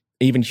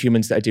 even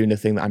humans that are doing the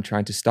thing that I'm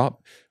trying to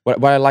stop.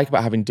 What I like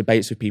about having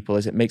debates with people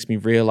is it makes me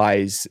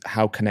realize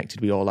how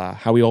connected we all are,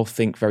 how we all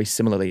think very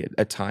similarly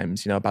at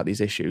times, about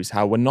these issues,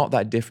 how we're not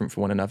that different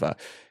from one another.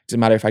 It doesn't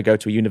matter if I go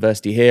to a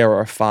university here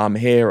or a farm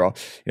here or,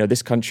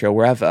 this country or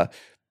wherever.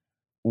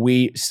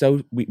 We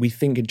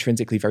think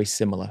intrinsically very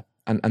similar.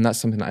 And that's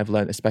something that I've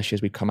learned, especially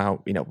as we come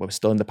out, we're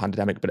still in the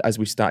pandemic, but as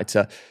we started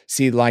to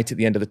see light at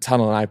the end of the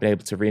tunnel and I've been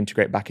able to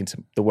reintegrate back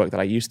into the work that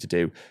I used to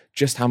do,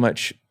 just how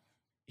much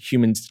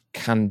humans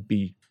can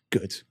be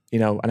good,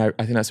 and I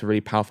think that's a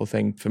really powerful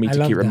thing for me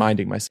to keep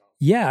reminding myself.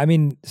 Yeah, I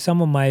mean,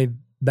 some of my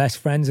best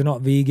friends are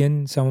not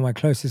vegan, some of my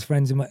closest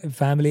friends in my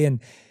family, and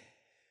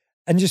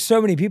just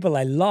so many people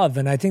I love.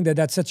 And I think that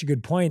that's such a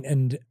good point.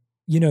 And,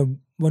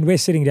 when we're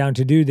sitting down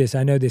to do this,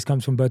 I know this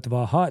comes from both of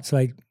our hearts.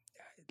 Like,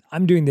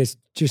 I'm doing this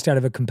just out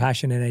of a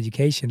compassion and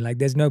education. Like,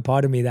 there's no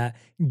part of me that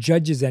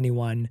judges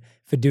anyone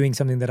for doing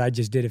something that I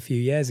just did a few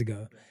years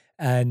ago.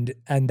 And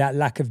that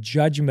lack of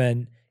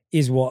judgment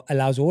is what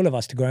allows all of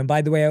us to grow. And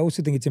by the way, I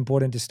also think it's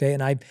important to state,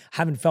 and I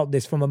haven't felt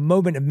this from a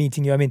moment of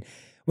meeting you. I mean,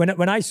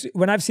 when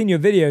I've seen your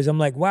videos, I'm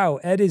like, wow,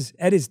 Ed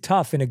is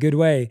tough in a good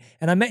way.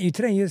 And I met you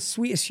today, you're the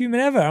sweetest human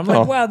ever. I'm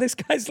like, wow, this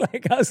guy's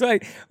like, I was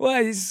like,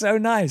 wow, he's so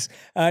nice.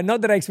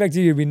 Not that I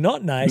expected you to be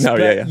not nice,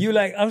 but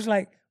I was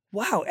like,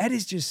 wow, Ed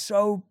is just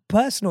so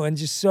personal and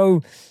just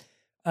so,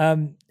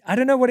 I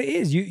don't know what it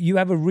is. You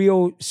have a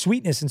real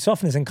sweetness and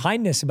softness and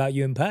kindness about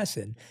you in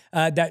person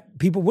that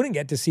people wouldn't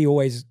get to see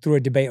always through a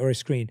debate or a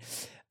screen.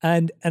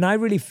 And I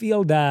really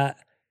feel that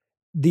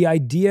the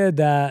idea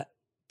that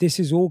this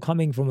is all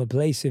coming from a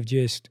place of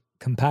just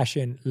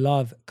compassion,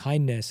 love,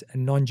 kindness,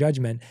 and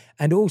non-judgment.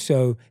 And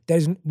also,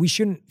 we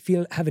shouldn't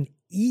have an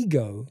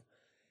ego.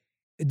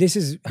 This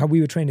is how we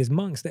were trained as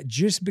monks, that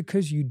just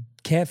because you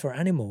care for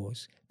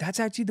animals, that's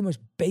actually the most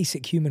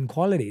basic human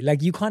quality.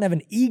 Like, you can't have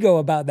an ego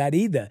about that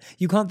either.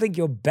 You can't think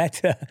you're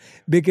better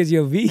because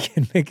you're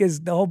vegan,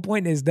 because the whole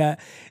point is that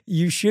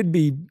you should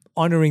be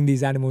honoring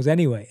these animals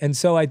anyway. And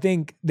so I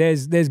think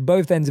there's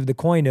both ends of the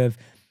coin of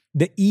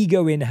the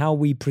ego in how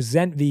we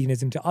present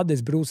veganism to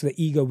others, but also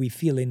the ego we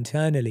feel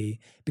internally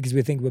because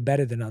we think we're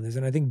better than others.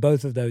 And I think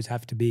both of those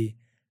have to be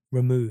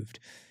removed.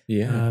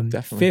 Yeah,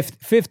 definitely.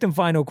 Fifth and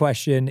final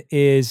question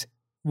is,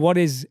 what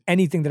is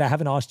anything that I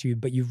haven't asked you,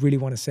 but you really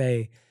want to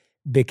say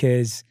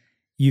because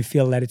you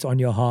feel that it's on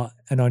your heart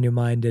and on your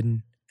mind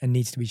and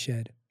needs to be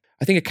shared?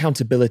 I think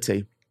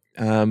accountability.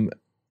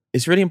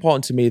 It's really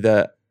important to me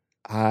that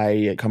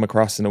I come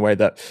across in a way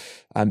that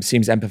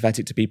seems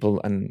empathetic to people,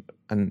 and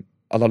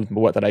a lot of the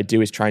work that I do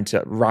is trying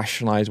to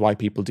rationalize why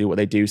people do what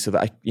they do, so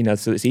that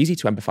so it's easy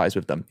to empathize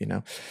with them.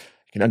 I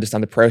can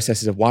understand the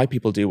processes of why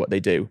people do what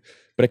they do.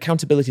 But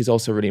accountability is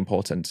also really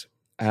important.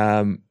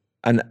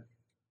 And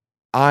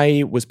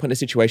I was put in a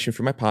situation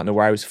from my partner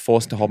where I was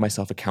forced to hold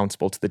myself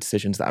accountable to the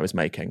decisions that I was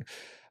making.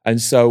 And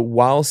so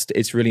whilst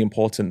it's really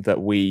important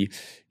that we,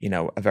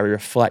 are very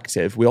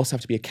reflective, we also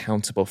have to be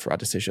accountable for our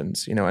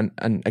decisions,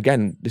 and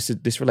again,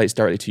 this relates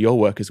directly to your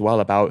work as well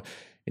about,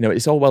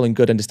 it's all well and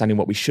good understanding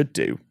what we should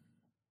do.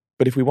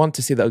 But if we want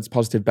to see those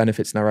positive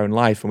benefits in our own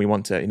life, and we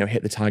want to,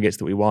 hit the targets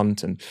that we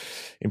want and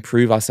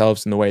improve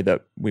ourselves in the way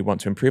that we want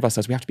to improve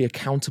ourselves, we have to be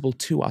accountable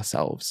to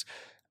ourselves.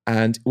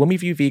 And when we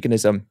view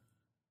veganism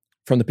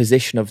from the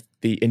position of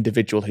the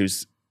individual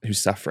who's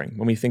suffering,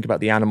 when we think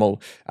about the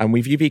animal and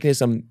we view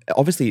veganism,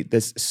 obviously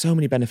there's so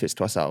many benefits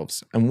to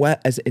ourselves, and we're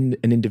as an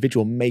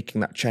individual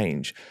making that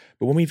change.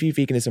 But when we view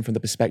veganism from the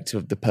perspective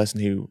of the person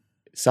who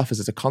suffers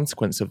as a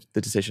consequence of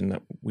the decision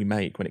that we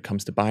make when it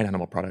comes to buying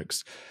animal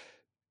products,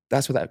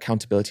 that's where that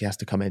accountability has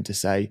to come in to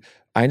say,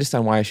 I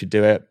understand why I should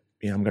do it.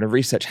 I'm going to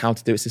research how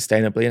to do it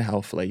sustainably and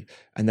healthfully.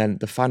 And then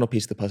the final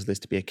piece of the puzzle is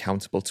to be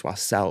accountable to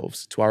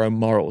ourselves, to our own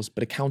morals,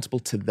 but accountable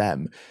to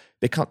them.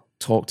 They can't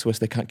talk to us.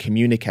 They can't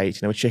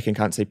communicate. A chicken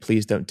can't say,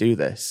 please don't do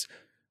this.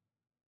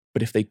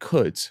 But if they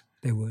could,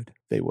 they would.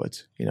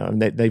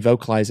 And they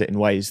vocalize it in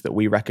ways that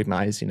we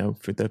recognize,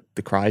 for the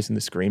cries and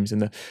the screams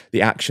and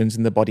the actions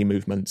and the body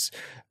movements,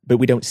 but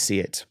we don't see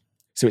it.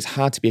 So it's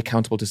hard to be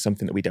accountable to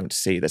something that we don't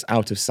see, that's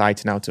out of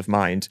sight and out of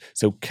mind.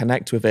 So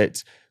connect with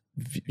it,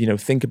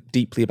 think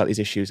deeply about these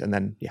issues, and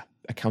then,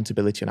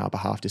 accountability on our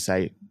behalf to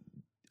say,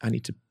 I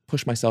need to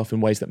push myself in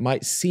ways that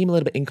might seem a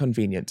little bit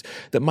inconvenient,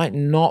 that might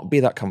not be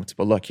that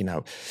comfortable. Look,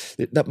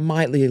 that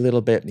might be a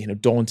little bit,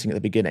 daunting at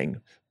the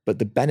beginning, but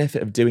the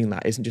benefit of doing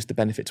that isn't just the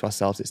benefit to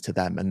ourselves, it's to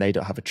them, and they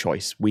don't have a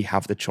choice. We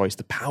have the choice,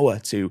 the power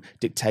to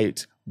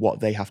dictate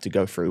what they have to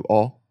go through,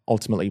 or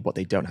ultimately what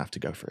they don't have to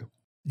go through.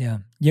 Yeah.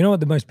 You know what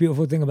the most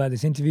beautiful thing about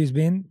this interview has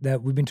been?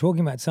 That we've been talking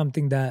about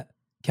something that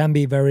can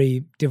be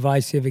very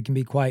divisive. It can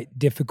be quite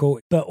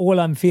difficult. But all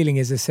I'm feeling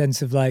is a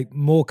sense of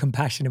more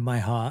compassion in my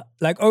heart.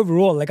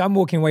 Overall, I'm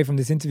walking away from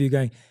this interview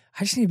going,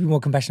 I just need to be more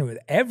compassionate with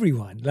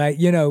everyone.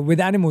 With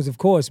animals, of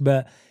course.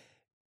 But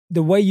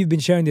the way you've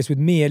been sharing this with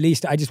me, at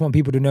least I just want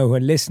people to know who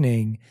are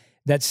listening,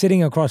 that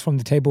sitting across from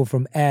the table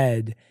from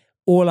Ed,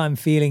 all I'm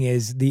feeling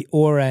is the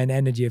aura and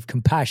energy of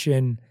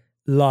compassion,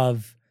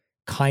 love,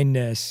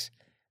 kindness,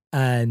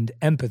 and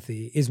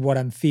empathy is what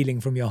I'm feeling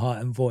from your heart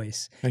and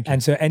voice. Thank you.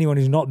 And so anyone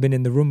who's not been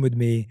in the room with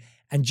me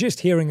and just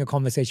hearing a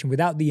conversation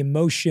without the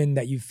emotion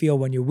that you feel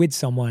when you're with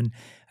someone,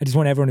 I just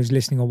want everyone who's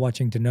listening or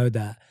watching to know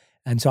that.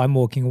 And so I'm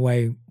walking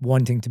away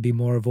wanting to be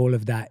more of all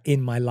of that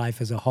in my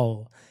life as a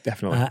whole.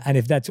 Definitely. And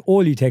if that's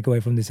all you take away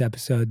from this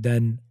episode,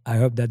 then I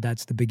hope that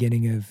that's the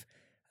beginning of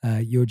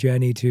your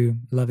journey to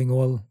loving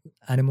all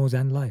animals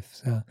and life.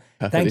 So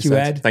thank you,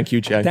 Ed. Thank you,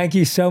 Jay. Thank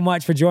you so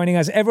much for joining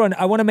us. Everyone,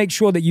 I want to make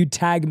sure that you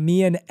tag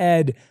me and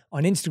Ed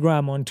on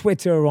Instagram, on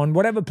Twitter, on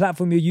whatever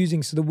platform you're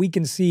using so that we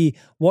can see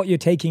what you're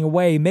taking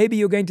away. Maybe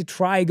you're going to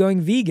try going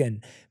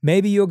vegan.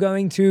 Maybe you're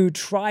going to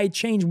try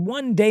change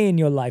one day in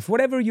your life.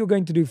 Whatever you're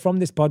going to do from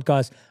this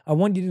podcast, I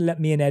want you to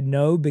let me and Ed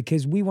know,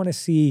 because we want to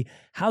see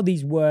how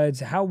these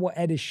words, what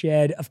Ed has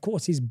shared, of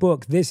course, his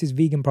book, This is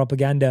Vegan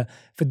Propaganda.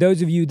 For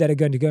those of you that are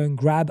going to go and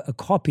grab a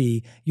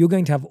copy, you're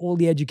going to have all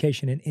the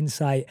education and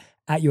insight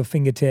at your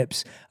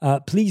fingertips.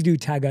 Please do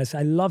tag us.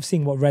 I love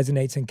seeing what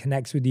resonates and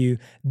connects with you.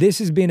 This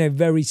has been a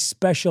very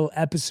special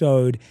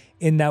episode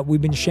in that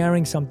we've been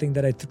sharing something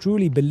that I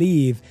truly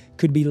believe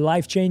could be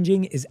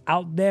life-changing, is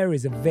out there,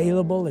 is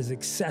available, is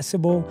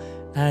accessible,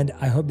 and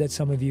I hope that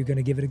some of you are going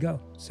to give it a go.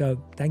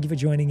 So thank you for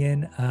joining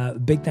in.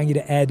 Big thank you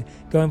to Ed.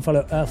 Go and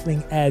follow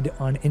Earthling Ed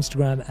on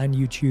Instagram and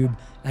YouTube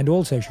and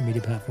all social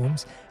media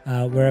platforms,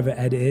 wherever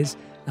Ed is,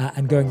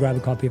 and go and grab a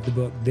copy of the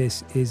book.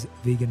 This is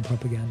Vegan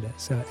Propaganda.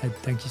 So Ed,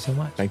 thank you so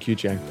much. Thank you,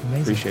 Jay.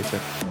 Amazing. Appreciate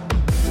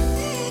it.